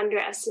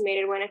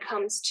underestimated when it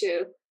comes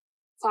to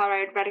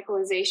far-right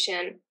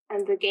radicalization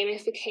and the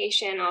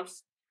gamification of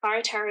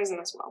terrorism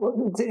as well.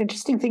 Well, it's an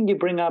interesting thing you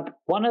bring up.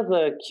 One of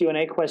the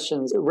Q&A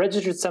questions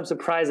registered some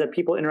surprise that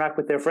people interact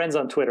with their friends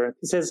on Twitter.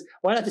 It says,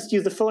 why not just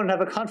use the phone and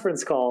have a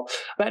conference call?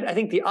 But I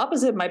think the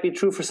opposite might be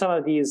true for some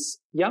of these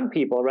young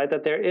people, right?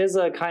 That there is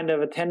a kind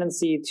of a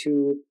tendency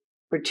to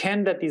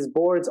pretend that these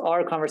boards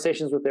are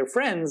conversations with their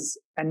friends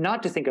and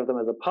not to think of them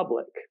as a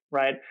public,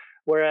 right?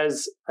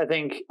 Whereas I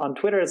think on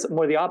Twitter, it's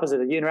more the opposite,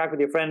 that you interact with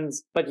your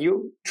friends, but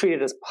you treat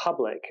it as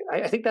public.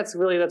 I think that's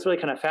really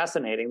kind of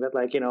fascinating, that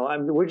like,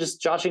 we're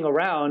just joshing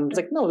around. It's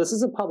like, no, this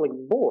is a public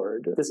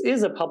board. This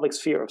is a public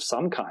sphere of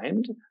some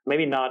kind.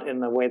 Maybe not in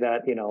the way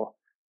that,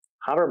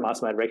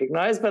 Habermas might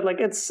recognize, but like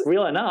it's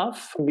real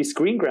enough to be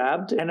screen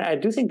grabbed. And I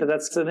do think that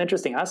that's an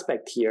interesting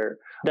aspect here,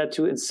 that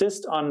to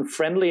insist on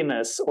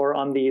friendliness or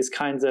on these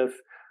kinds of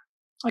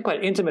not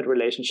quite intimate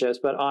relationships,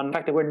 but on the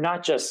fact that we're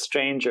not just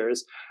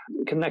strangers,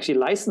 can actually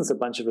license a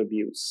bunch of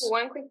abuse.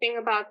 One quick thing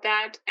about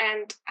that,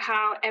 and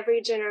how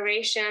every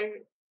generation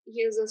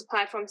uses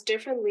platforms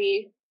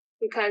differently,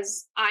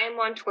 because I am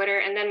on Twitter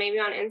and then maybe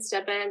on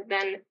Insta, but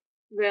then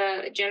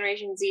the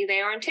Generation Z, they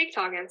are on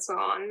TikTok and so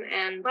on.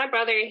 And my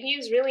brother, he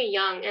is really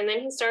young, and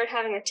then he started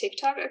having a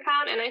TikTok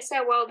account, and I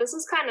said, well, this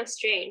is kind of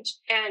strange.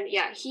 And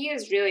yeah, he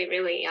is really,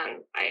 really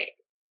young.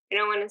 I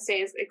don't want to say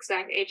his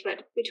exact age,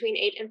 but between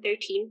 8 and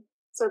 13,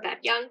 so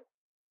that young.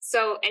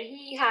 So, and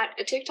he had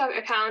a TikTok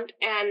account,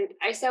 and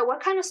I said,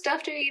 what kind of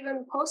stuff do you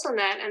even post on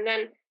that? And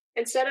then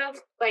instead of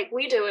like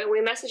we do it,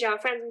 we message our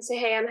friends and say,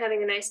 hey, I'm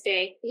having a nice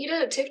day. He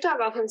did a TikTok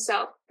of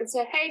himself and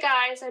said, hey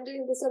guys, I'm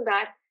doing this and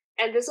that.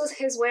 And this was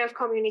his way of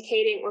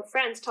communicating with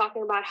friends,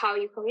 talking about how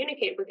you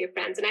communicate with your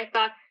friends. And I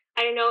thought,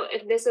 I don't know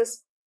if this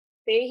is,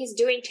 maybe he's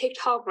doing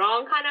TikTok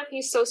wrong, kind of.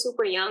 He's so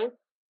super young,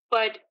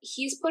 but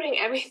he's putting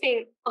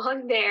everything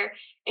on there.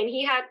 And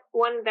he had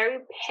one very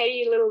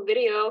petty little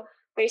video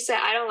where he said,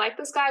 I don't like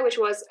this guy, which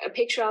was a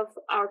picture of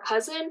our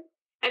cousin.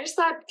 I just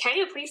thought, can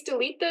you please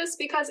delete this?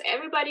 Because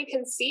everybody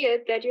can see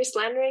it that you're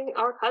slandering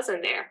our cousin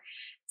there.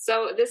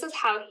 So this is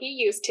how he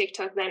used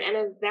TikTok then, in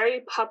a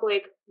very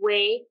public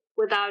way,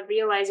 without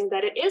realizing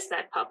that it is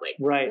that public.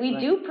 Right. We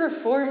do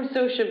perform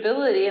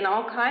sociability in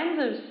all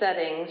kinds of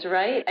settings,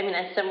 right? I mean,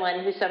 as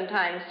someone who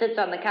sometimes sits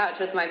on the couch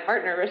with my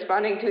partner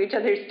responding to each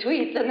other's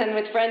tweets, and then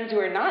with friends who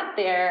are not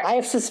there. I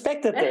have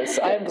suspected this.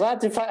 I am glad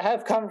to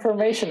have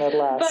confirmation at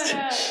last.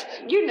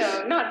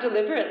 But, not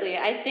deliberately.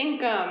 I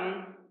think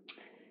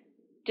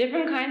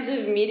different kinds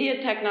of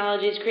media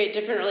technologies create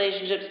different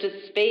relationships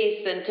to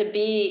space, and to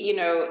be,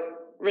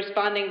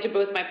 responding to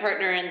both my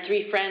partner and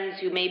 3 friends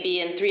who may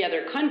be in 3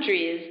 other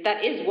countries,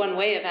 that is one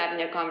way of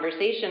having a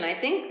conversation. I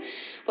think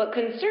what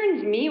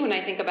concerns me when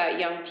I think about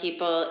young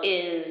people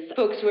is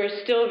folks who are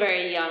still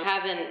very young,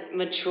 haven't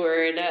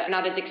matured,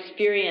 not as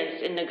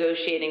experienced in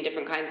negotiating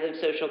different kinds of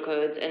social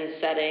codes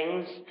and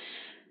settings,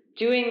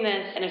 doing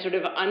this in a sort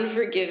of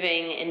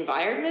unforgiving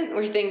environment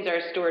where things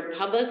are stored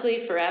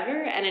publicly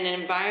forever, and in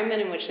an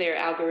environment in which they are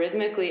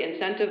algorithmically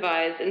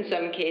incentivized in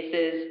some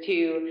cases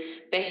to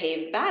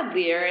behave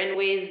badly or in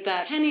ways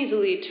that can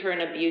easily turn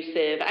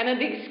abusive. I'm a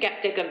big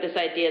skeptic of this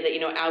idea that,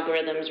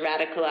 algorithms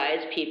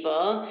radicalize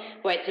people.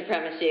 White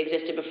supremacy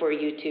existed before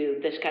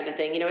YouTube, this kind of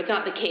thing. It's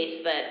not the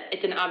case that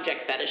it's an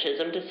object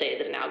fetishism to say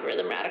that an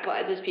algorithm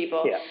radicalizes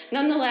people. Yeah.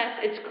 Nonetheless,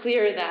 it's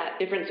clear that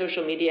different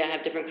social media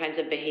have different kinds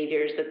of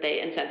behaviors that they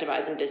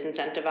incentivize and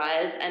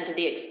disincentivize. And to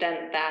the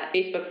extent that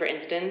Facebook, for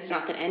instance,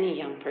 not that any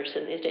young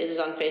person these days is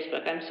on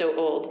Facebook, I'm so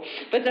old,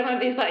 but some of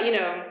these,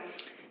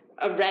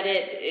 a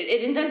Reddit,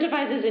 it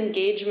incentivizes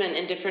engagement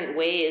in different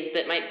ways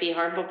that might be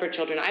harmful for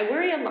children. I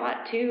worry a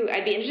lot, too.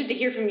 I'd be interested to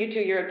hear from you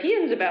 2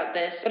 Europeans about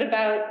this, but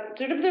about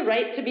sort of the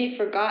right to be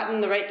forgotten,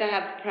 the right to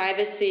have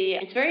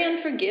privacy. It's very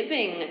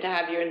unforgiving to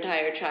have your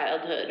entire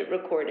childhood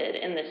recorded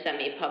in the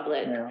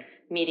semi-public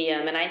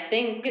medium, and I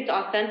think it's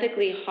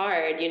authentically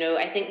hard.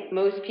 I think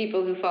most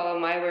people who follow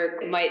my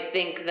work might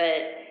think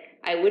that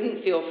I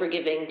wouldn't feel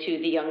forgiving to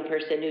the young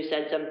person who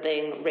said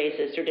something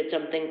racist or did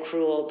something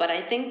cruel, but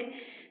I think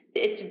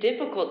it's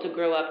difficult to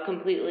grow up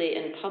completely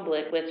in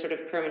public with sort of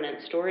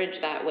permanent storage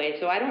that way.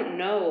 So I don't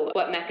know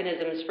what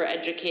mechanisms for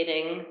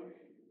educating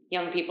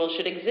young people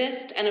should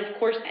exist. And of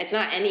course, it's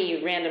not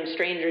any random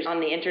strangers on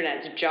the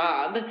internet's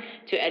job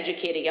to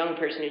educate a young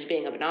person who's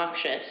being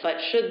obnoxious. But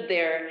should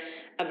their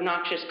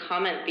obnoxious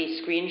comment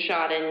be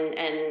screenshot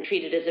and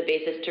treated as a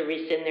basis to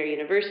rescind their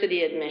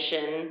university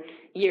admission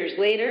years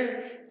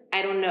later?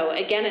 I don't know.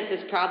 Again,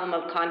 it's this problem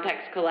of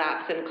context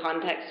collapse and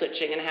context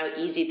switching and how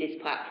easy these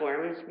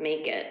platforms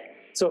make it.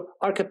 So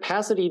our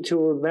capacity to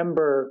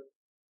remember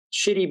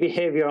shitty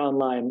behavior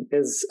online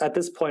is at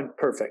this point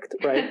perfect,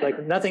 right?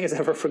 Like nothing is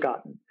ever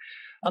forgotten.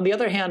 On the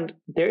other hand,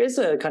 there is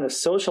a kind of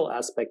social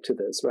aspect to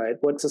this, right?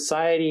 What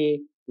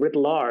society writ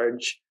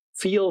large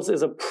feels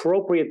is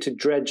appropriate to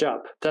dredge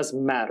up does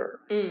matter,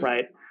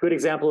 right? Good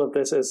example of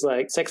this is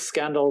like sex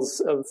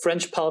scandals of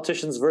French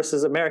politicians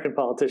versus American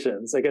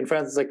politicians. Like in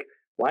France, it's like,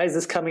 why is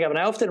this coming up? And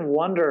I often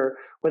wonder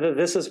whether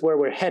this is where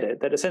we're headed,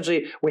 that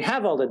essentially we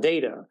have all the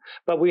data,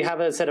 but we have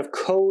a set of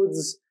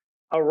codes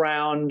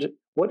around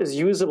what is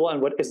usable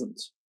and what isn't,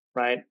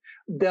 right?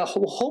 The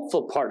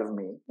hopeful part of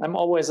me, I'm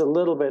always a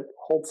little bit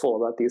hopeful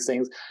about these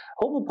things.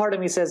 Hopeful part of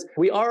me says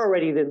we are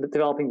already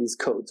developing these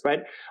codes, right?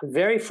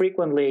 Very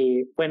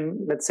frequently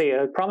when, let's say,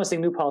 a promising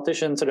new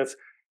politician sort of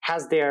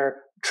has their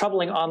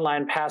troubling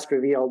online past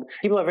revealed,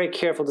 people are very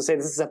careful to say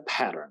this is a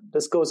pattern.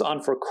 This goes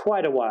on for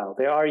quite a while.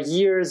 There are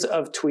years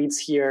of tweets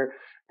here.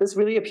 This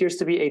really appears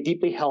to be a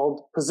deeply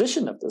held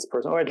position of this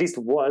person, or at least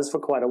was for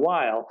quite a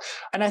while.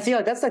 And I feel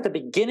like that's like the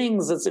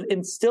beginnings.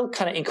 It's still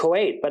kind of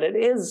inchoate, but it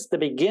is the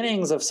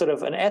beginnings of sort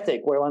of an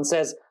ethic where one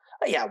says,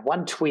 yeah,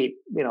 one tweet,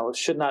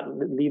 should not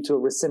lead to a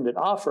rescinded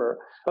offer.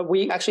 But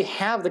we actually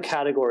have the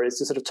categories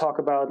to sort of talk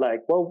about like,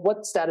 well,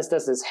 what status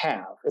does this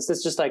have? Is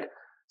this just like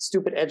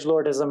stupid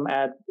edgelordism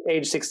at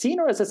age 16,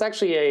 or is this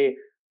actually a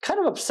kind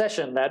of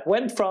obsession that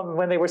went from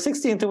when they were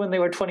 16 to when they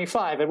were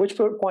 25, at which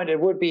point it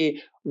would be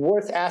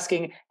worth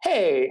asking,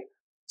 hey,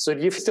 so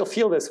do you still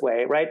feel this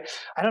way, right?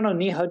 I don't know,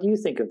 Ni, how do you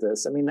think of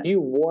this? I mean, do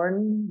you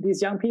warn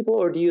these young people,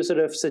 or do you sort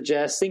of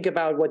suggest, think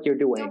about what you're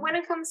doing? So when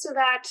it comes to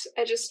that,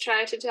 I just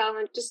try to tell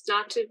them just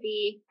not to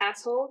be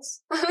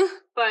assholes.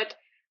 But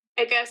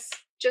I guess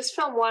just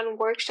from one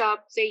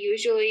workshop, they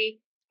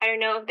usually, I don't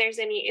know if there's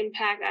any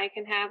impact I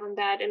can have on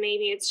that, and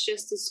maybe it's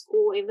just a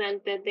school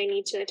event that they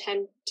need to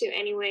attend to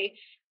anyway.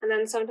 And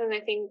then sometimes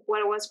I think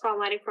what was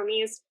problematic for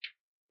me is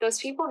those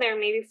people, they're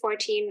maybe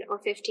 14 or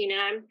 15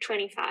 and I'm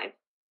 25.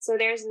 So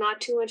there's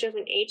not too much of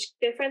an age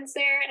difference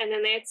there. And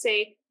then they'd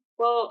say,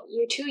 well,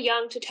 you're too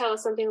young to tell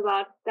us something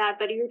about that,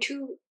 but you're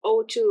too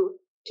old to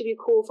be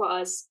cool for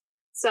us.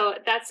 So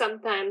that's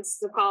sometimes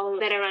the problem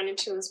that I run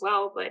into as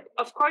well. But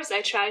of course,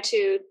 I try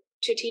to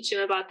teach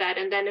them about that.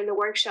 And then in the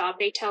workshop,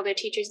 they tell their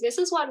teachers, this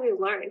is what we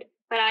learned.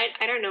 But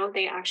I don't know if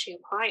they actually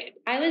apply it.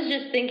 I was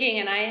just thinking,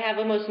 and I have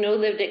almost no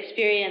lived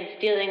experience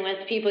dealing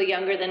with people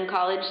younger than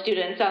college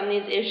students on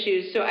these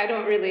issues, so I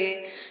don't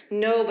really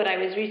know, but I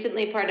was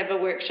recently part of a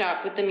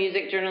workshop with the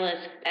music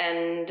journalist,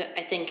 and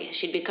I think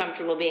she'd be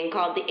comfortable being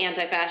called the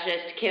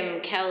anti-fascist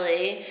Kim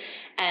Kelly.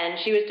 And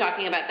she was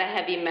talking about the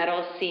heavy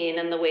metal scene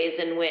and the ways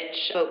in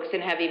which folks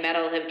in heavy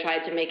metal have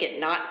tried to make it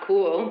not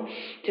cool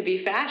to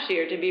be fascist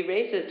or to be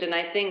racist. And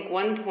I think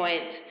one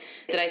point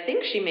that I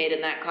think she made in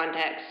that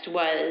context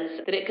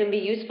was that it can be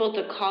useful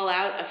to call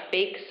out a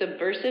fake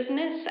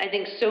subversiveness. I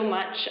think so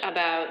much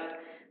about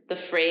the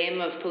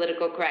frame of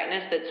political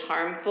correctness that's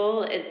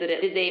harmful is that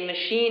it is a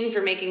machine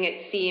for making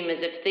it seem as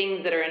if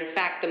things that are in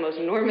fact the most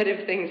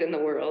normative things in the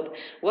world,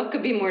 what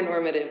could be more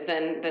normative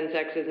than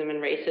sexism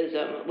and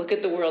racism? Look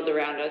at the world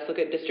around us, look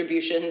at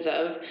distributions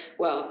of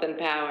wealth and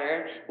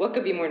power. What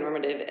could be more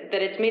normative?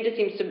 That it's made to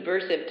seem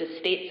subversive to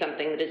state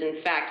something that is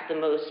in fact the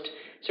most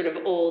sort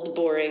of old,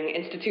 boring,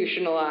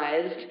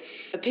 institutionalized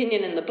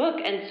opinion in the book.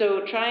 And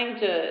so trying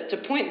to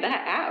point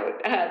that out,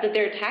 that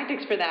there are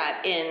tactics for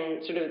that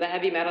in sort of the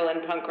heavy metal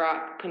and punk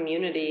rock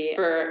community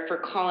for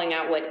calling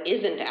out what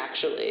isn't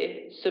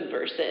actually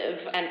subversive.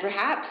 And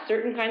perhaps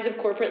certain kinds of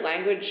corporate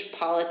language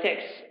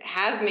politics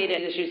have made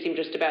issues seem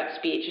just about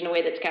speech in a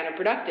way that's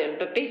counterproductive.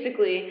 But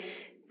basically,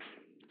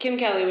 Kim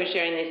Kelly was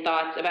sharing these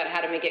thoughts about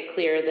how to make it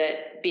clear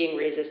that being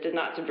racist is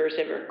not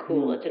subversive or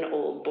cool. It's an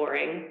old,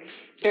 boring,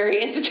 very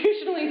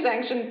institutionally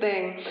sanctioned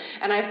thing.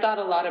 And I've thought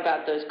a lot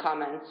about those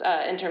comments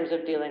in terms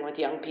of dealing with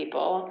young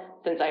people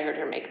since I heard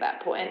her make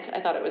that point.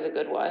 I thought it was a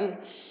good one.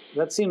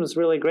 That seems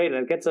really great.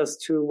 And it gets us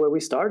to where we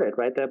started,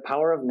 right? The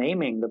power of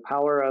naming, the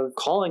power of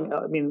calling.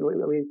 I mean,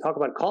 we talk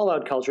about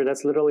call-out culture.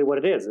 That's literally what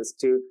it is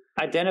to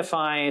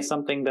identify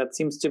something that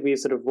seems to be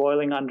sort of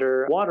boiling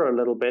under water a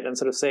little bit and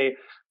sort of say,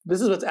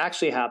 this is what's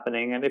actually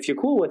happening. And if you're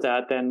cool with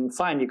that, then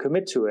fine, you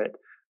commit to it.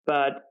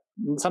 But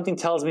something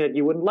tells me that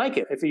you wouldn't like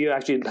it if you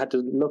actually had to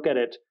look at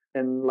it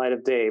in light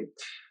of day.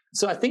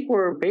 So I think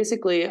we're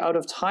basically out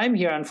of time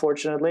here,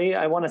 unfortunately.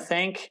 I want to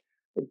thank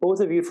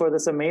both of you for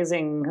this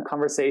amazing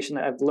conversation.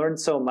 I've learned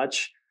so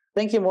much.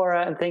 Thank you,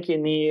 Moira, and thank you,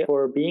 Nee,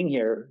 for being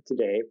here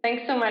today.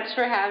 Thanks so much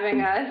for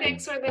having us.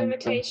 Thanks for the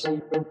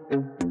invitation.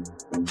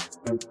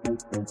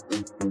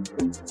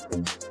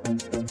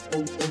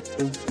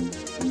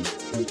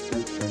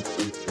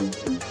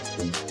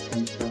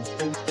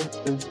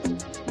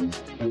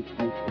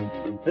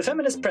 The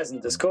Feminist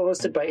Present is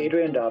co-hosted by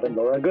Adrian Dobb and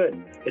Laura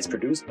Good. It's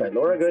produced by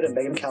Laura Good and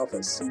Megan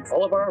Kalfas.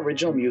 All of our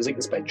original music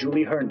is by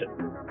Julie Herndon.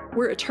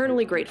 We're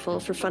eternally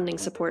grateful for funding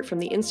support from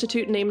the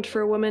Institute named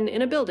for a woman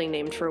in a building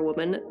named for a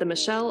woman, the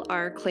Michelle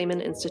R.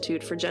 Clayman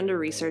Institute for Gender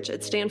Research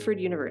at Stanford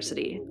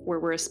University,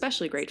 where we're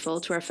especially grateful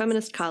to our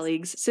feminist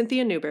colleagues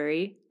Cynthia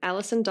Newberry,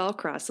 Allison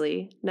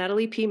Dahl-Crossley,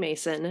 Natalie P.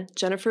 Mason,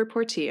 Jennifer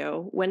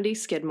Portillo, Wendy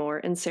Skidmore,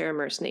 and Sarah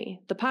Mersney.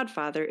 The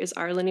podfather is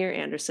R. Lanier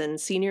Anderson,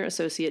 Senior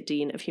Associate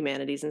Dean of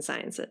Humanities and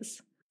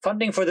Sciences.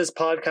 Funding for this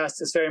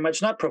podcast is very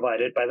much not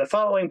provided by the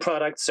following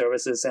products,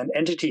 services, and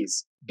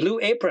entities: Blue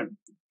Apron,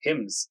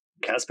 Hims,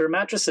 Casper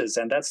Mattresses,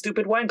 and That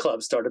Stupid Wine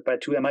Club started by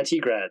 2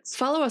 MIT grads.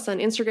 Follow us on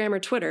Instagram or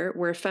Twitter.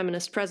 We're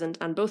Feminist Present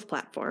on both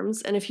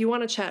platforms. And if you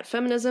want to chat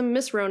feminism,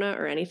 Miss Rona,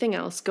 or anything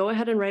else, go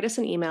ahead and write us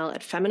an email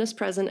at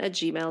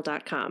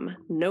feministpresent@gmail.com.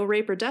 No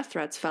rape or death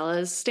threats,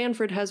 fellas.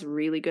 Stanford has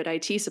really good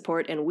IT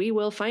support, and we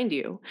will find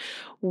you.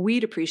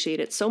 We'd appreciate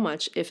it so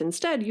much if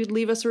instead you'd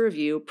leave us a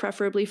review,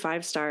 preferably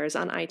 5 stars,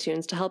 on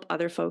iTunes to help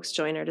other folks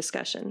join our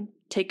discussion.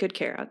 Take good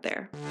care out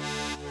there.